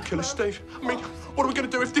 He's gonna kill us, Steve. I mean, what are we gonna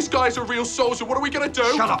do if this guy's a real soldier? What are we gonna do?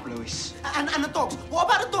 Shut up, Lewis. And the dogs. What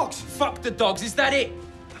about the dogs? Fuck the dogs, is that it?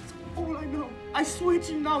 That's all I know. I swear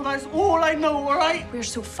to you now, that's all I know, all right? We're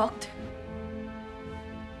so fucked.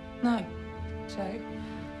 No, Joe.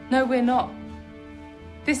 No, we're not.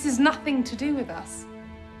 This has nothing to do with us.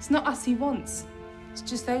 It's not us he wants. It's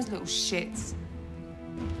just those little shits.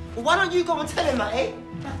 Well, why don't you go and tell him that, eh?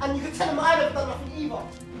 And you can tell him I haven't done nothing either.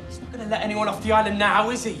 He's not gonna let anyone off the island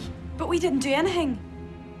now, is he? But we didn't do anything.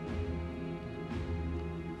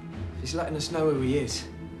 He's letting us know who he is.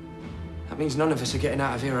 That means none of us are getting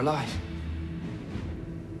out of here alive.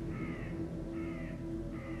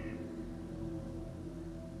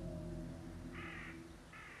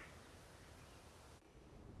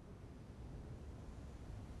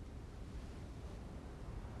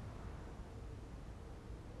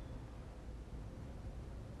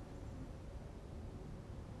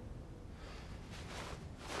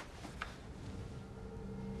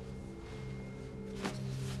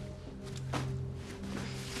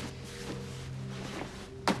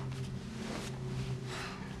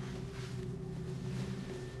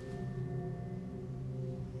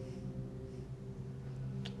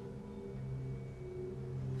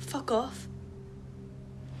 Fuck off.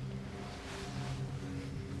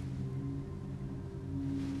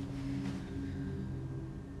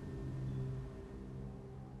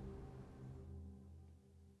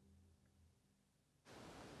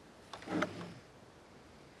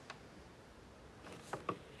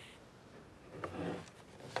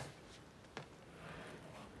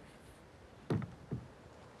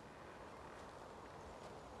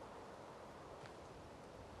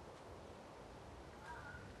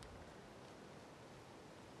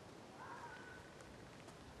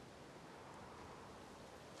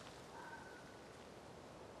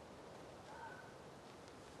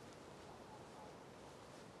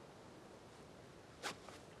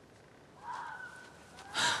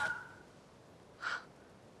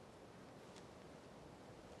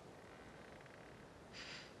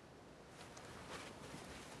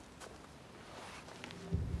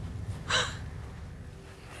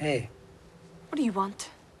 Hey. What do you want?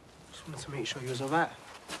 Just wanted to make sure you was all right.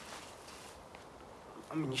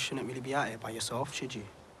 I mean, you shouldn't really be out here by yourself, should you?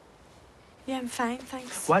 Yeah, I'm fine,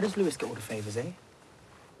 thanks. Why does Lewis get all the favours, eh?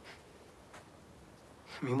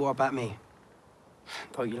 I mean, what about me?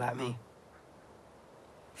 Don't you like me?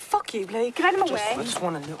 Fuck you, Blue. Get out of my way. I just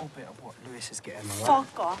want a little bit of what Lewis is getting, all right?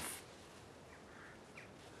 Fuck off.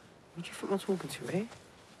 Who do you think I'm talking to, eh?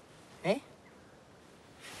 Eh?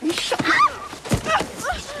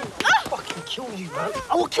 Fucking kill you, man.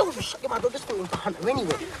 I will kill you. Shut your mouth. This thing was the hunter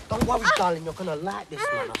anyway. Don't worry, darling. You're gonna like this,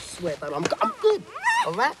 man. I swear, baby. I'm good.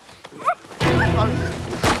 All right?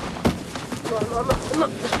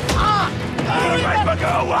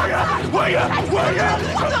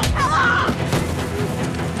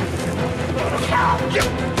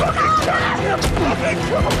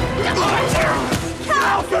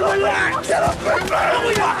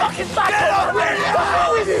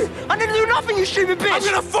 I didn't do nothing, you stupid bitch! I'm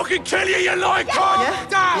gonna fucking kill you, you lying cunt! Yeah?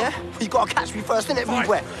 Down! Yeah? You gotta catch me first, innit? Be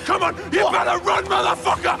wet. Come on, you better run,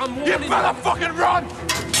 motherfucker! You better fucking run!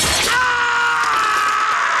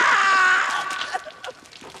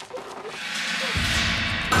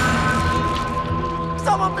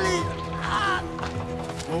 Someone please!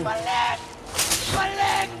 My leg! My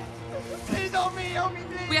leg! Please help me,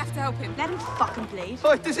 please! We have to help him. Let him fucking bleed.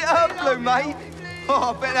 Oh, does it hurt, Blue, mate?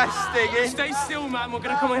 Oh, I bet that's stinging. Stay still, man. We're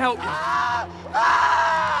gonna come and help you.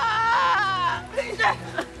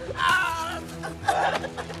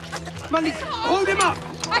 Manny, hold him up!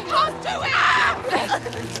 I can't do it!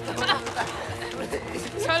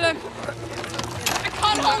 Tell him. I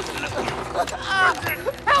can't hold him.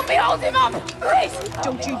 Help me hold him up, please!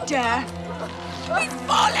 Don't you dare. He's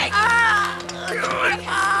falling!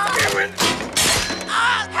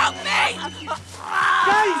 Help me!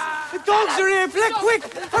 Guys, the dogs are here. Flick, quick.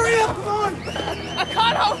 Hurry up, come on. I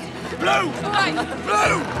can't hold. Blue! Right.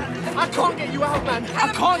 Blue! I I can't get you out, man.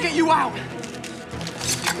 I can't get you out.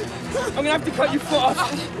 I'm gonna have to cut your foot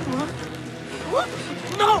off.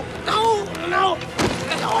 No! No! No!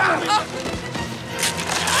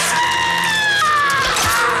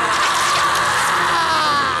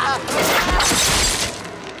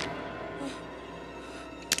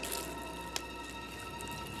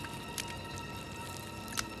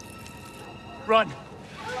 Run!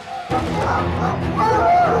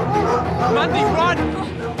 Mandy, run!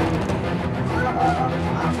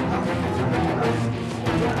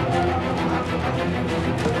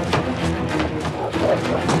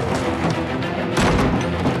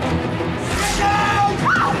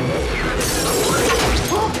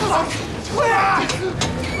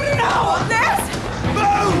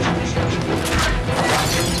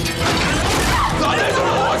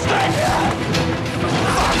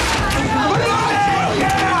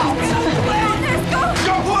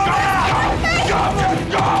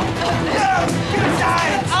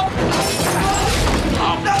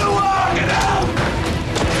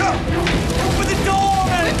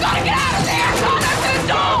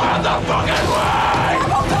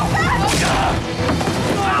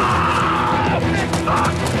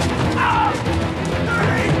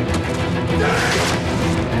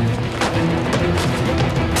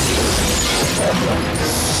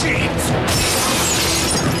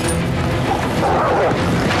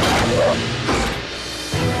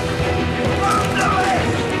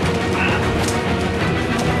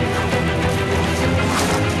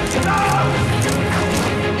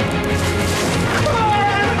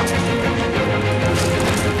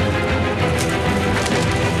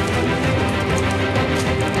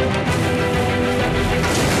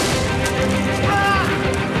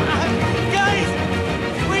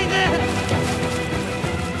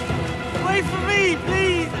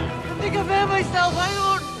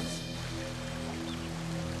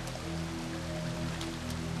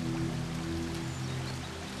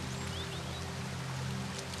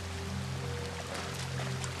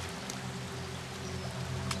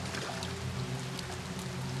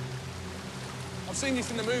 I've seen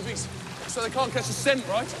this in the movies, so they can't catch a scent,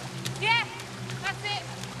 right? Yeah, that's it.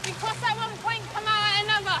 We cross at one point, come out at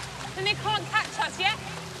another, then they can't catch us, yeah?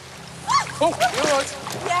 Oh, you all right?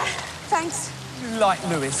 Yeah, thanks. You like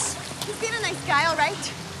Lewis. He's been a nice guy, all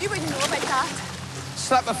right. You wouldn't know about that.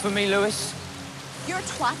 Slap her for me, Lewis. You're a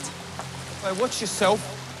twat. Well, watch yourself.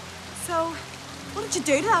 So, what did you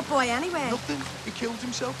do to that boy anyway? Nothing. He killed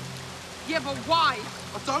himself. Yeah, but why?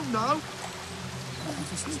 I don't know.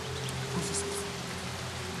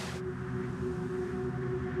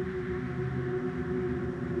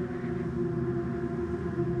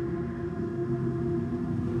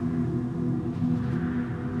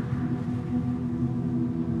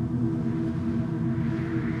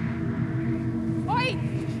 Wait!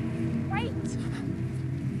 Wait!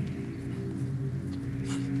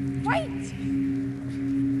 Wait!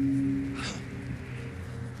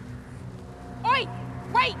 Oi!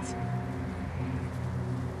 Wait!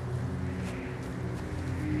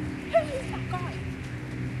 Who is that guy?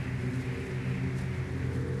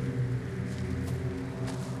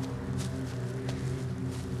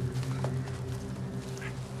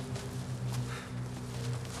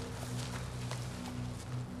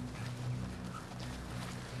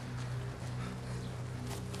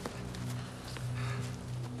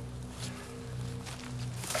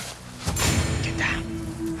 Get down.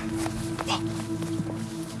 What?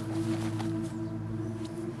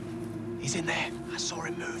 He's in there. I saw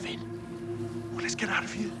him moving. Well, let's get out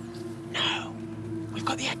of here. No. We've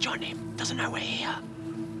got the edge on him. Doesn't know we're here.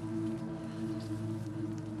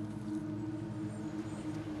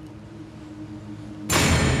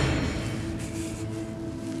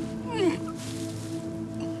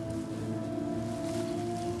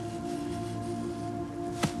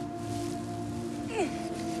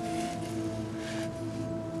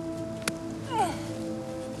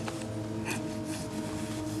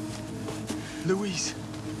 Louise.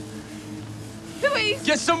 Louise!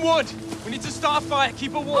 Get some wood! We need to start a fire.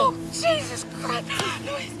 Keep her warm. Oh, Jesus Christ!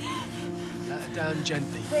 Louise! Let her down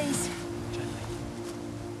gently. Louise. Gently.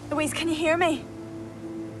 Louise, can you hear me?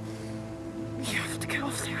 You have to get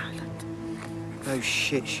off the island. No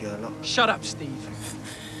shit, Sherlock. Shut up, Steve.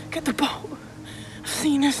 Get the boat. I've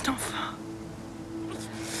seen it's not far.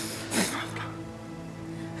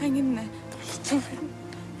 Hang in there.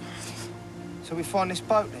 So we find this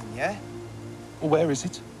boat then, yeah? Well, where is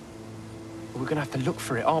it? Well, we're gonna have to look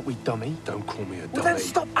for it, aren't we, dummy? Don't call me a dummy. Well, then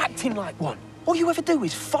stop acting like one. All you ever do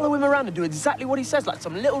is follow him around and do exactly what he says, like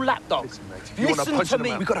some little lapdog. Listen, mate, if you want to Listen punch to them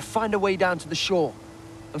me. out- We've got to find a way down to the shore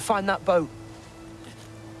and find that boat.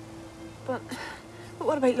 But But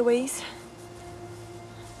what about Louise?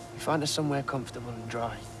 We find her somewhere comfortable and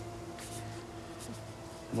dry.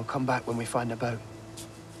 And we'll come back when we find a boat.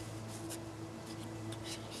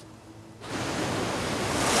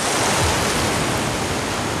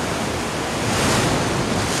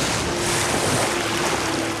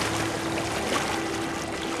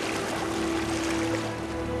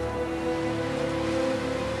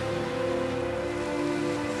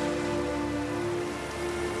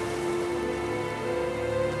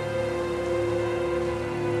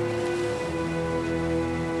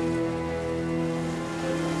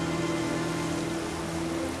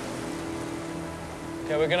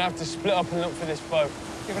 Okay, we're gonna have to split up and look for this boat.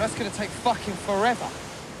 Yeah, but that's gonna take fucking forever.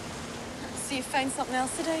 So you found something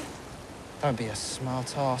else to do? Don't be a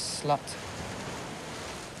smart-ass slut.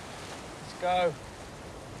 Let's go.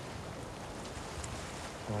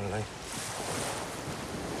 Come on, Lee.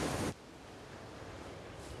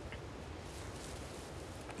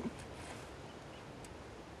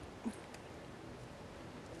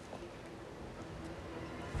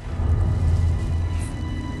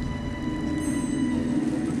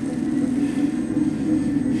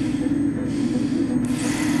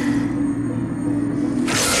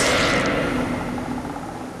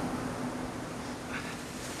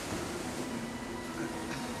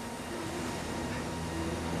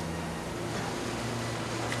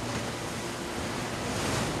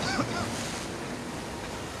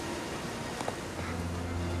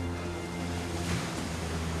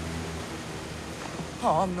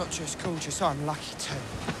 Oh, I'm not just gorgeous, I'm lucky too.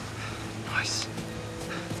 Nice.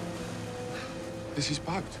 This is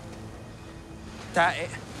boat. Doubt it.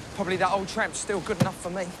 Probably that old tramp's still good enough for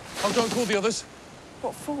me. Oh, don't call the others.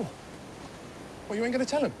 What for? Well, you ain't gonna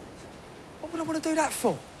tell them. What would I want to do that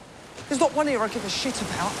for? There's not one here I give a shit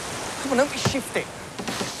about. Come on, help me shift it.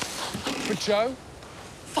 But Joe?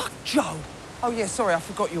 Fuck Joe. Oh, yeah, sorry, I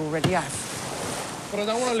forgot you already have. But I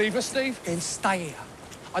don't want to leave her, Steve. Then stay here.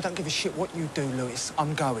 I don't give a shit what you do, Lewis.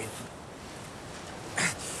 I'm going.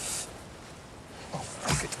 Oh,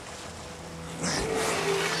 fuck it.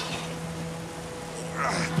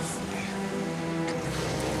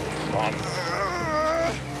 Come on.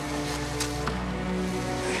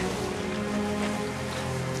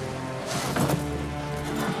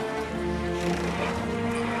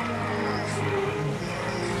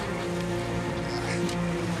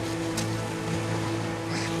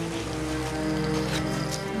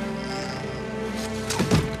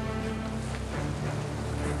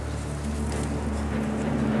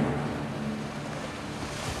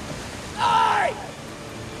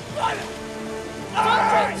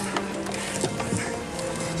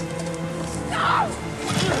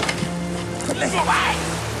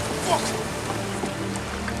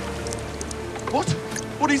 What?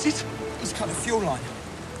 What is it? He's cut the fuel line.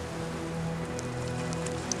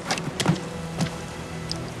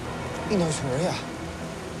 He knows we're here.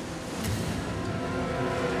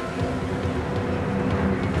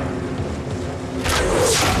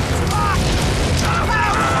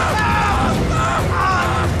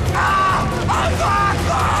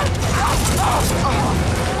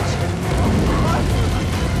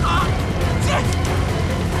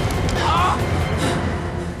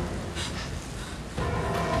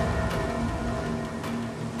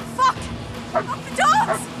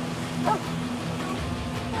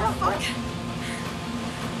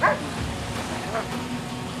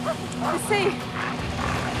 The sea.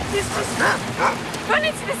 Just run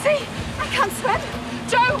into the sea. I can't swim.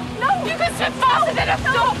 Joe, no. You can swim faster than a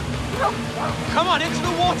dog. No. Come on, into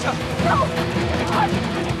the water. No.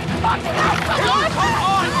 Fucking hell, come on. Come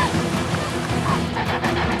on.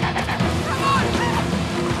 Come on.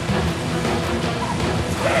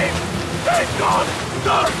 Steve! Steve's gone!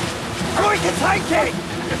 No! We can take it!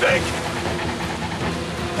 You think?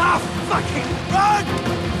 Ah, fucking run!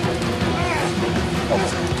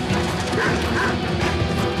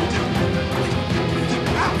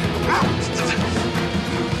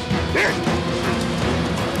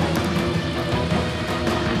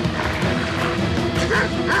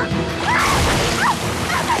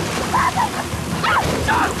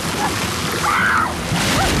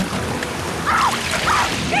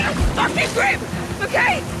 Get a fucking grip!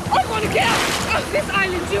 Okay? I want to get out of this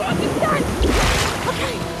island, do you understand?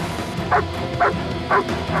 Okay.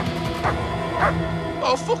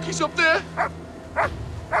 Oh, fuck, he's up there.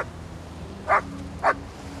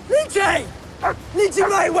 Lindsay! Lindsay,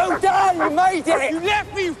 mate, well done! You made it! You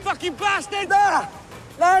left me, you fucking bastard! Nah!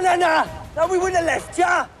 No, we wouldn't have left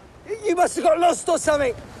ya! You must have got lost or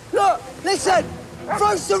something. Look, listen!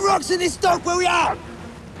 Throw some rocks at this dock where we are!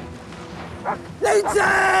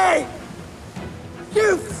 Lindsay!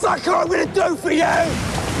 You fucker I'm gonna do for you!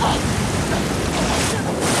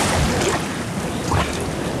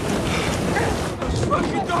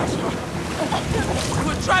 Fucking dogs!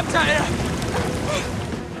 We're trapped out here!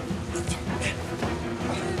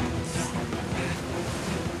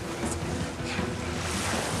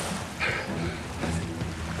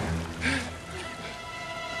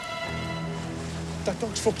 That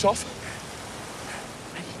dog's fucked off.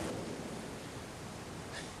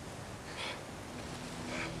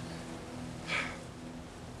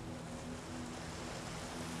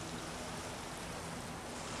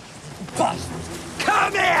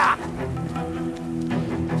 Come here!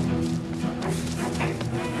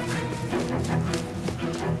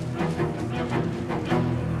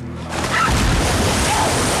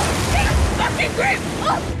 Fucking grip!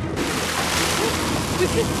 We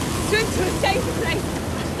can swim to a safer place.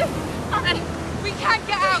 Anna, we can't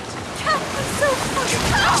get out. I'm so fucking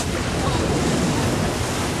out.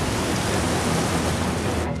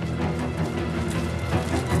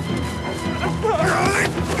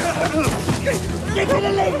 You're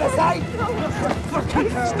gonna leave us, eh?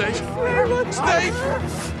 Steve! Steve!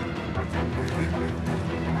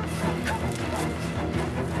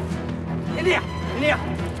 In here! In here!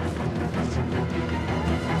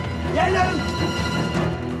 Yellow!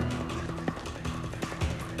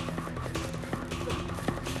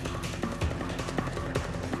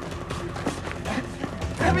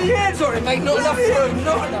 Come here! Sorry, mate, not enough room,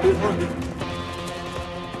 not enough room.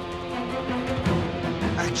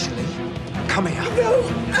 Actually, come here. No!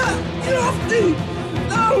 Get off, Steve!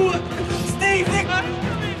 No! Steve, Nick!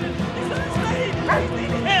 Steve!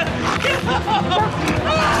 Get off!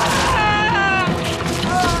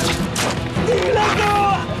 Steve, let go!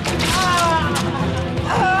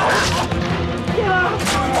 Get off!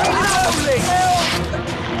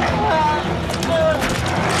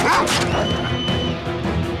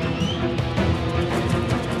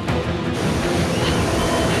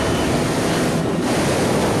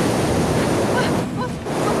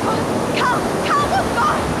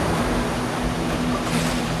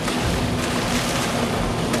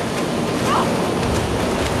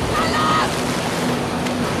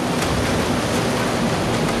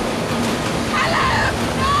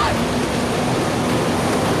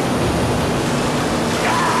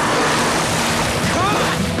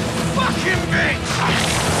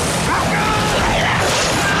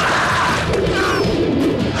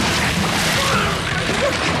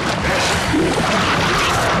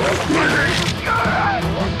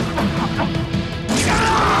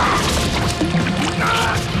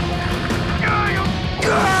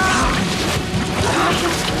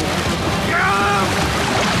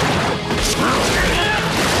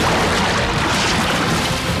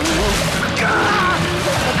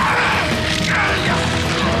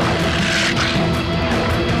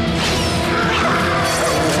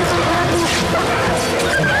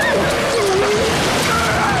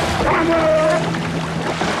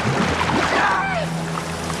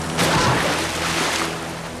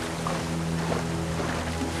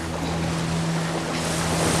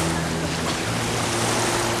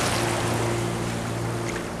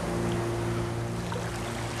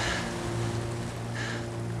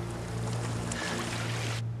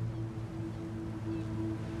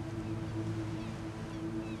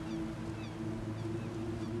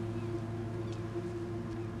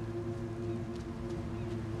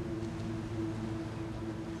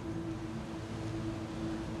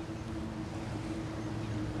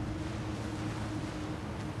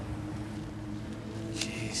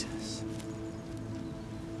 Jesus.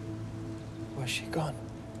 Where's she gone?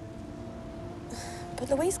 But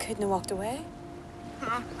Louise couldn't have walked away.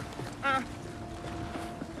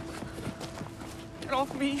 Get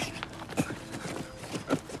off me!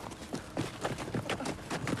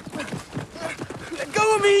 Let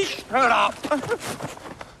go of me! Shut up!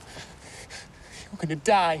 You're gonna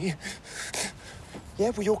die.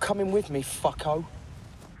 Yeah, well, you're coming with me, fucko.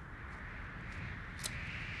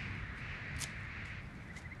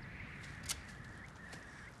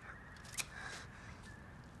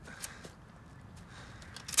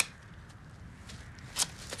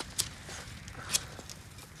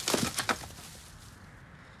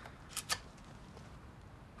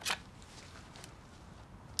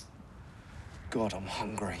 God, I'm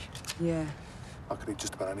hungry. Yeah. I could eat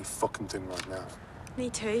just about any fucking thing right now. Me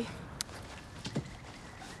too.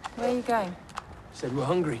 Where are you going? Said we're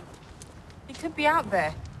hungry. He could be out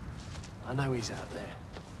there. I know he's out there.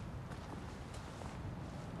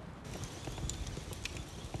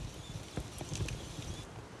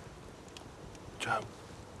 Joe.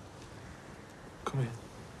 Come here.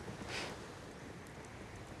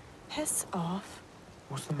 Piss off.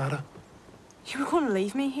 What's the matter? You were going to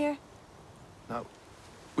leave me here? No.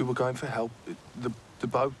 We were going for help. The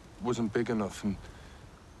boat wasn't big enough and...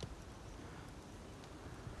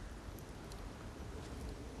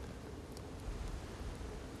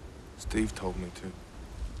 Steve told me to.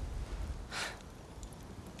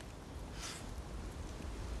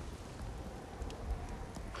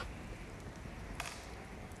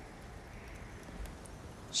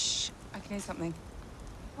 Shh, I can hear something.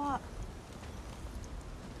 What?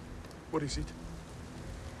 What is it?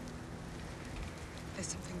 There's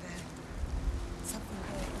something there. Something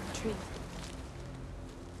there in the tree.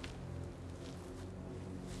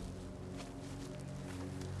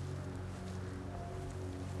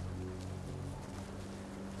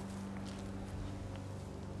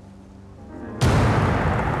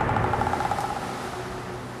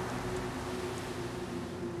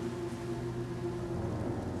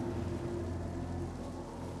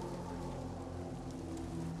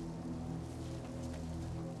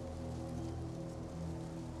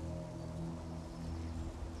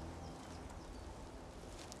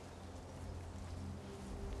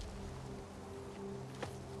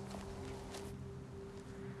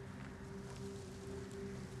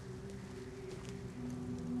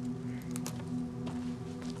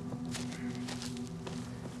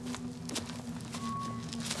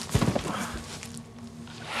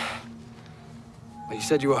 You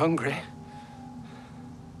said you were hungry.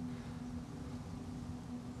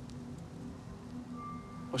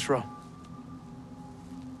 What's wrong?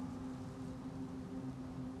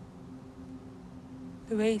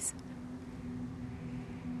 Louise.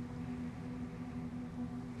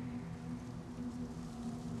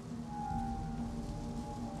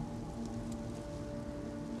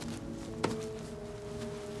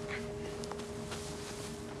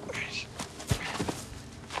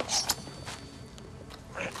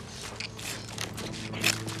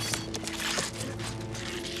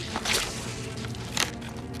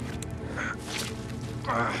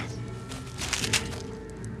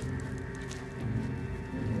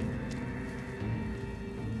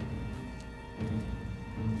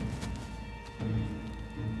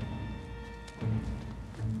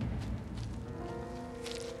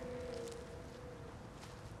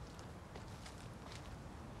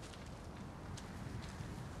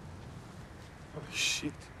 Holy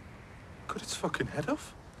shit. Got its fucking head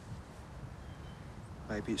off?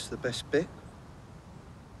 Maybe it's the best bit.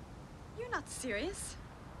 You're not serious.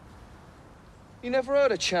 You never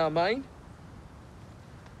heard of chow mein?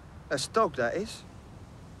 That's dog, that is.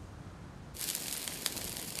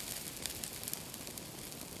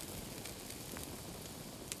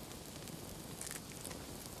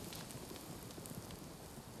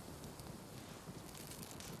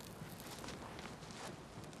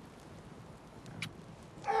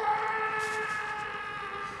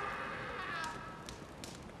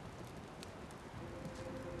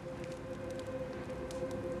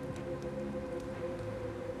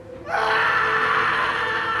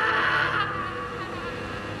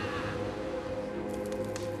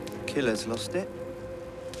 Killer's lost it.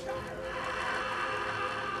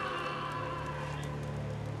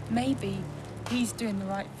 Maybe he's doing the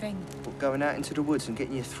right thing. What, going out into the woods and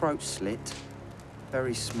getting your throat slit?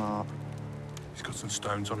 Very smart. He's got some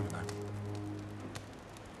stones on him, though.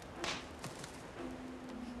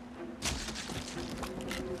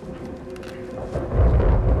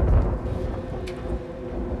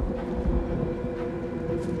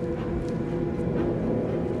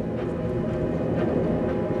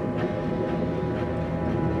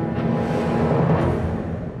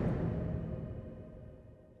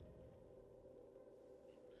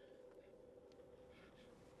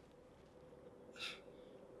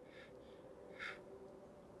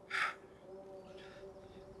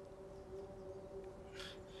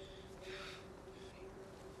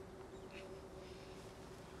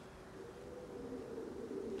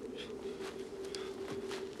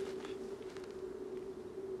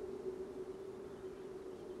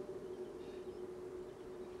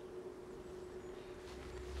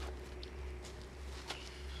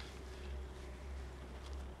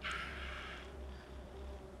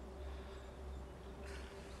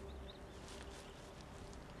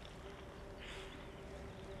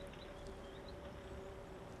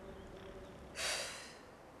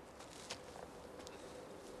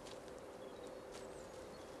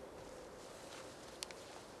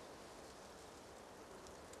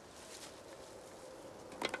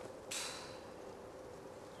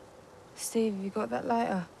 Steve, have you got that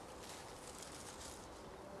lighter?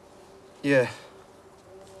 Yeah.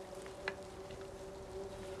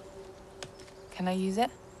 Can I use it?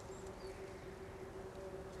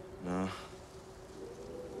 No.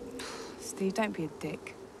 Steve, don't be a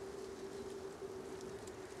dick.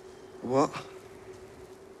 What?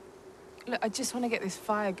 Look, I just want to get this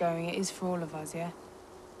fire going. It is for all of us, yeah?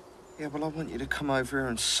 Yeah, well, I want you to come over here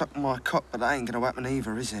and suck my cock, but that ain't gonna happen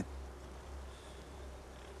either, is it?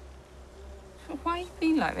 Why are you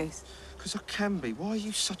being like this? Because I can be. Why are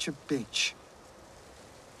you such a bitch?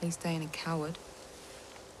 He's staying a coward.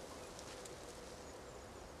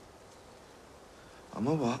 I'm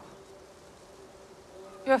a what?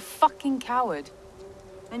 You're a fucking coward.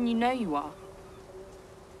 And you know you are.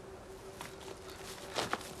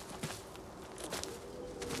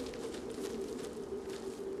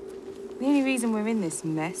 The only reason we're in this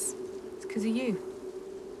mess is because of you.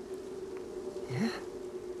 Yeah?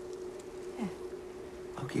 Yeah.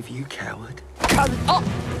 I'll give you coward. Oh!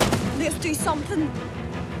 Let's do something.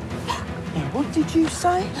 Now, what did you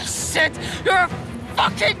say? I said you're a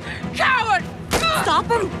fucking coward! Stop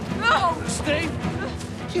him! No! Steve!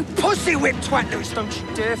 You pussy whip twat, Lewis, don't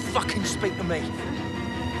you dare fucking speak to me.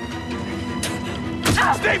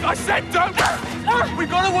 Steve, I said don't! We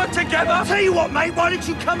gotta work together! I'll tell you what, mate, why did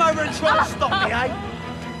you come over and try to stop me, eh?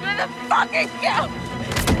 You're the fucking coward!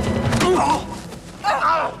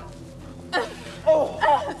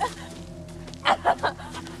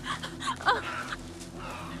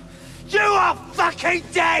 You are fucking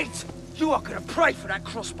dead! You are gonna pray for that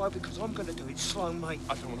crossbow because I'm gonna do it slow, mate.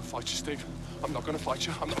 I don't want to fight you, Steve. I'm not gonna fight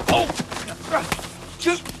you. I'm not. Oh!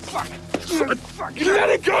 Just fuck. Let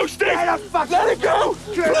it go, Steve! Let it go!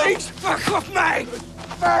 Please! Fuck off, mate!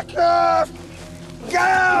 Fuck off! Get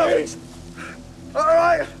out! Please!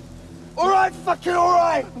 Alright! Alright, fucking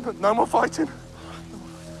alright! No more fighting.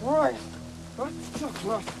 Alright. Fuck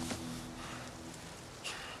off.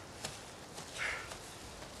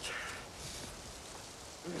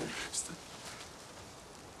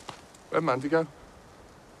 Where'd Mandy go?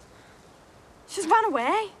 She's run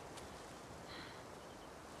away.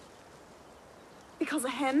 Because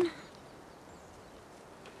of him.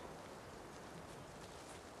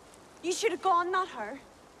 You should have gone, not her.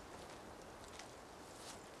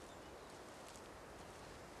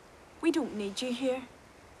 We don't need you here.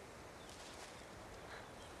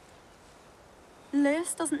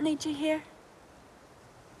 Lewis doesn't need you here.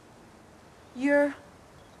 You're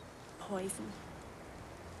poison.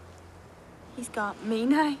 He's got me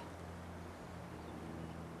now.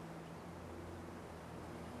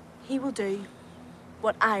 He will do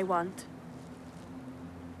what I want.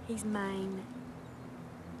 He's mine.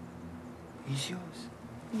 He's yours?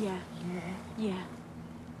 Yeah. Yeah.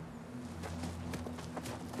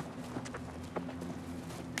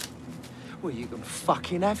 Well, you can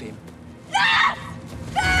fucking have him.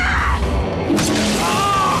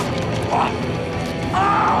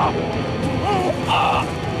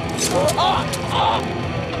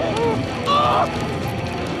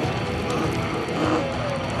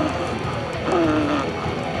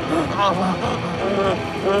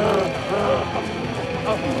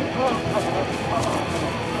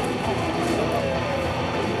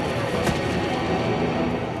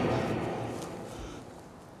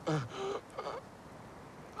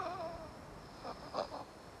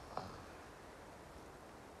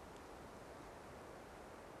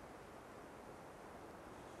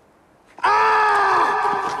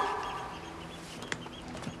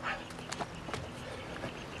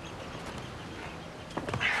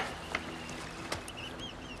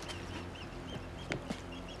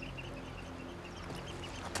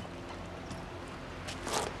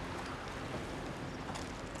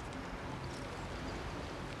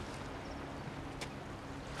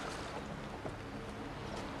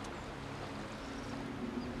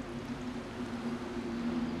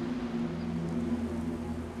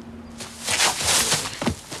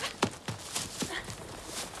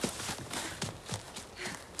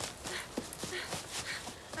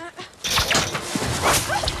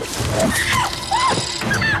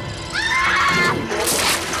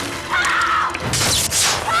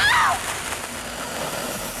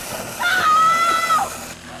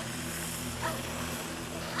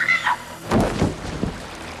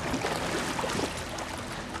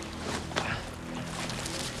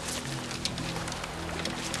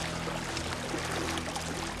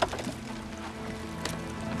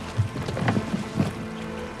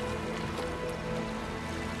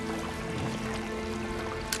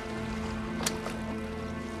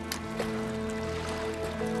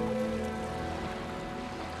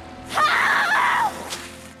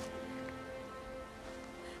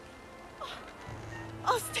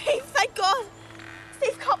 Oh, Steve, thank God.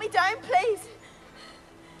 Steve, cut me down, please.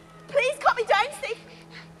 Please cut me down, Steve.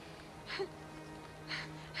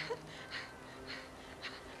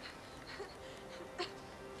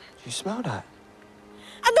 You smell that?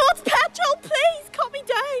 I know it's petrol, please, calm me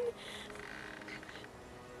down.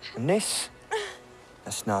 And this?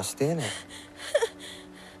 That's nasty, isn't it?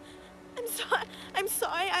 I'm sorry.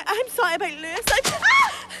 I'm sorry about Lewis.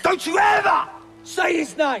 Don't you ever say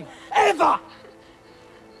his name! Ever!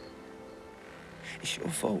 It's your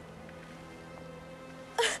fault.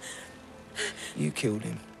 You killed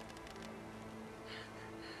him.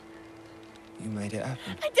 You made it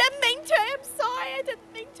happen. I didn't mean to. I'm sorry. I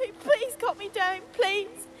didn't mean to. Please calm me down.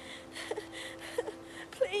 Please.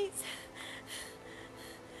 Please.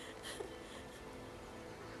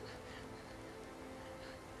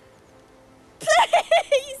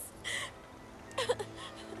 Please!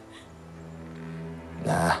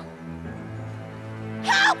 Nah.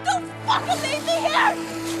 Help! Don't fucking leave me here!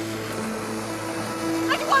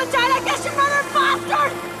 I don't want to die like this, you murdered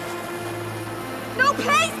bastard! No,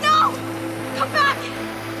 please, no! Come back!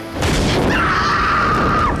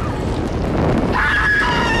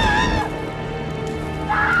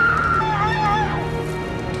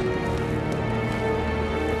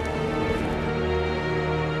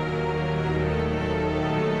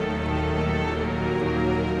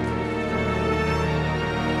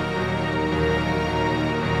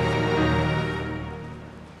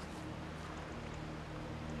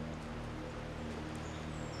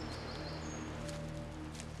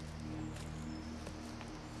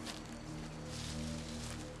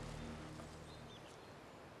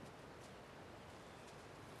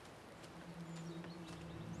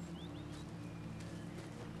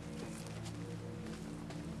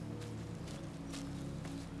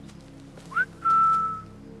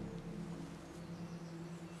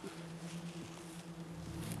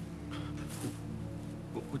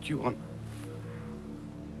 What do you want?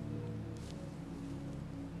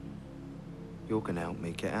 You're gonna help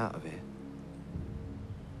me get out of here.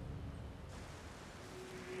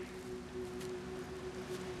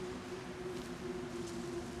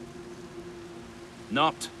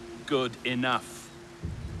 Not good enough.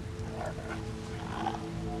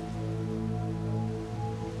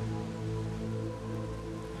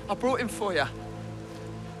 I brought him for you.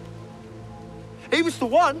 He was the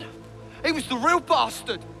one. He was the real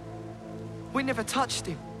bastard. We never touched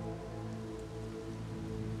him.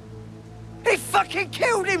 He fucking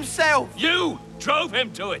killed himself! You drove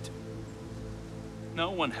him to it!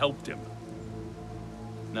 No one helped him.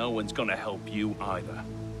 No one's gonna help you either.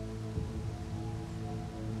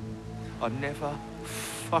 I never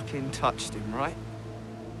fucking touched him, right?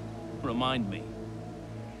 Remind me.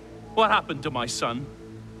 What happened to my son?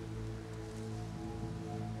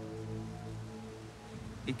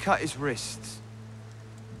 He cut his wrists.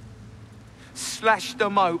 Slashed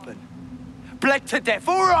them open. Bled to death,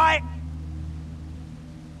 all right?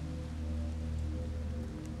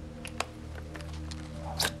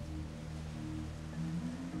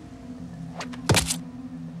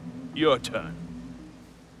 Your turn.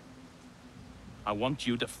 I want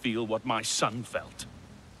you to feel what my son felt.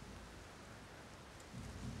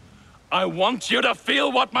 I want you to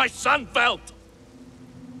feel what my son felt!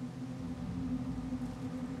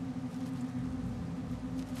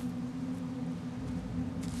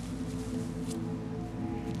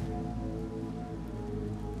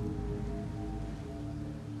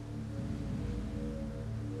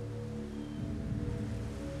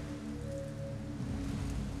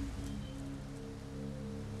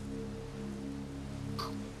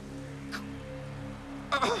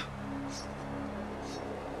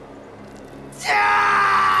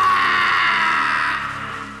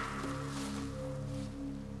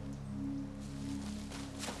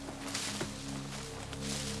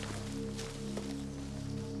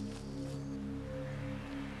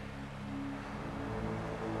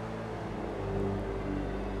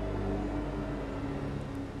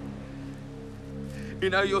 You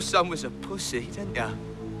know your son was a pussy, didn't you?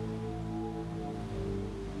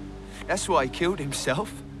 That's why he killed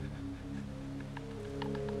himself.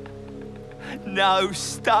 No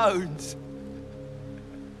stones.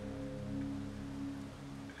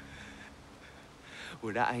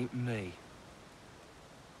 Well, that ain't me.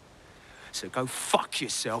 So go fuck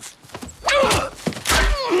yourself.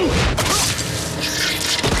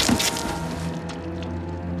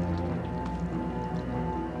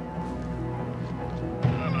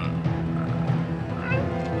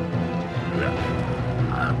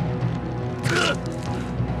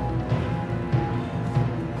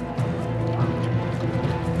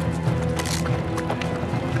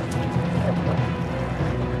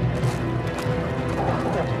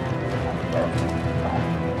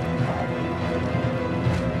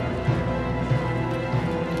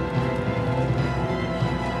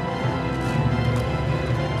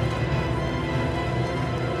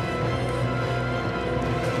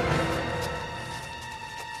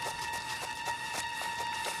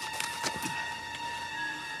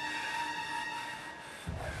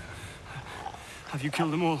 Have you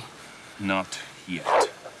killed them all? Not yet.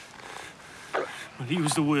 Well, he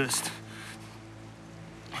was the worst.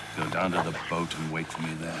 Go down to the boat and wait for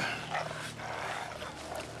me there.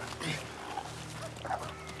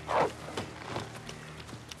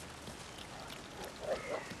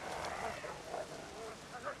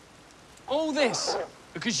 All this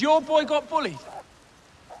because your boy got bullied?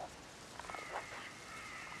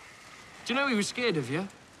 Do you know he was scared of you?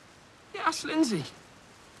 Yeah, ask Lindsay.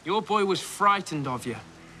 Your boy was frightened of you.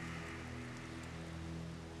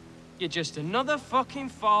 You're just another fucking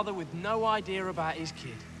father with no idea about his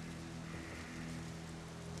kid.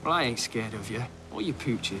 Well, I ain't scared of you, or your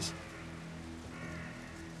pooches.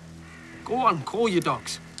 Go on, call your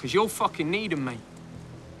dogs, because you'll fucking need them, mate.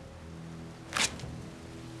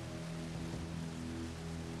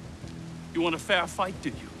 You want a fair fight, do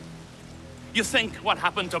you? You think what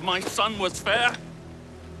happened to my son was fair?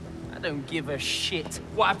 I don't give a shit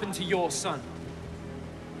what happened to your son.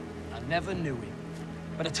 I never knew him.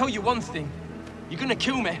 But I tell you one thing, you're gonna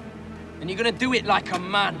kill me, and you're gonna do it like a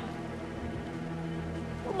man.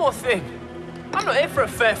 One more thing, I'm not here for a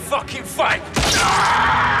fair fucking fight.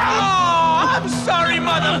 Oh, I'm sorry,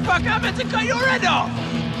 motherfucker. I meant to cut your head off.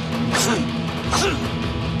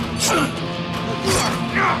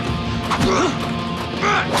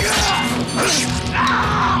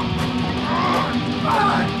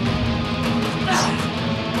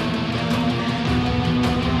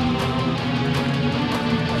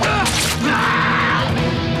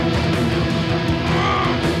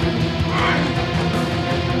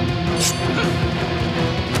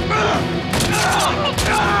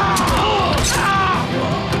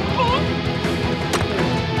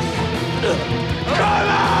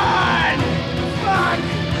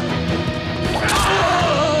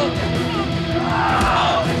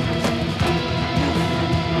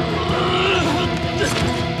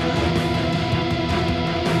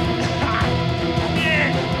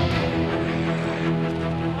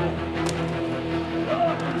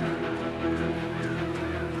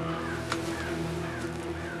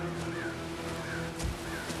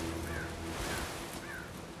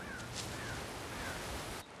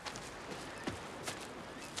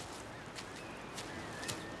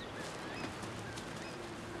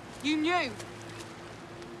 You knew.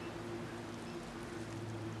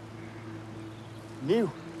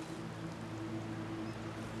 Knew.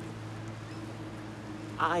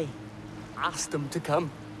 I asked him to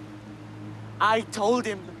come. I told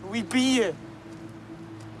him we'd be here.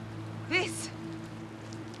 This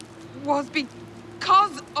was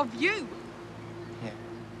because of you. Yeah.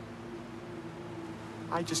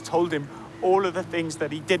 I just told him all of the things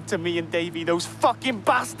that he did to me and Davy, those fucking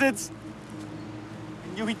bastards.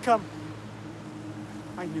 I knew he'd come.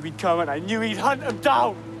 I knew he'd come, and I knew he'd hunt him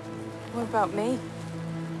down. What about me?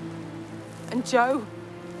 And Joe?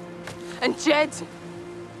 And Jed?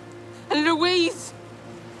 And Louise?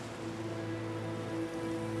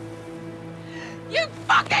 You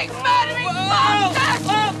fucking murdering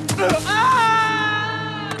bastard!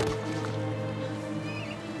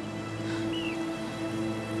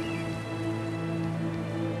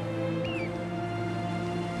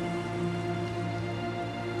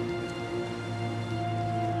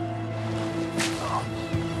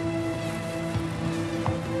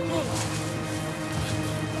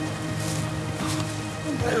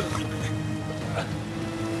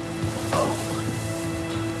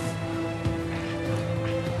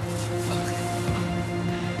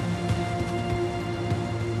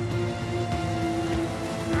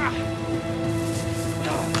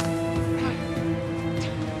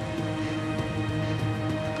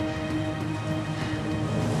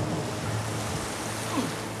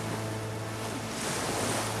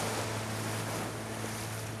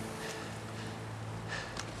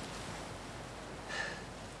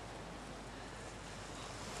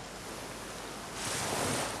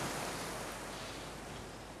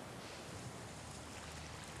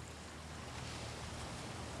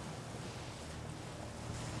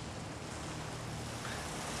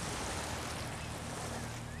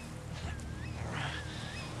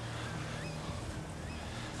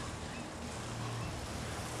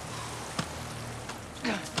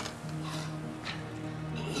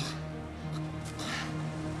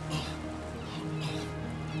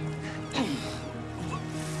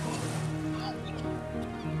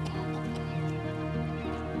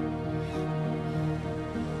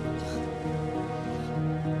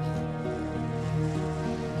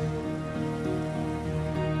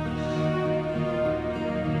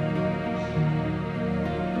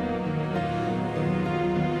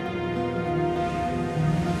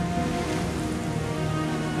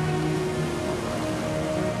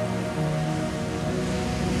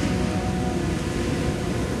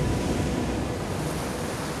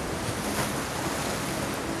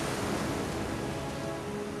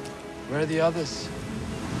 Where are the others?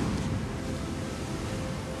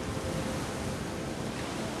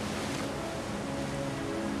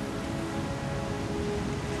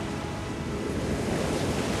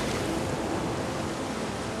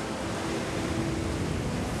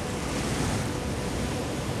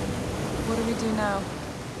 What do we do now?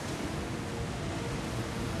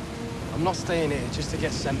 I'm not staying here just to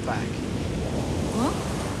get sent back.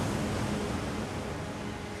 What?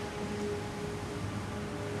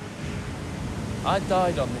 I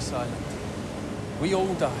died on this island. We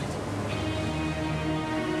all died.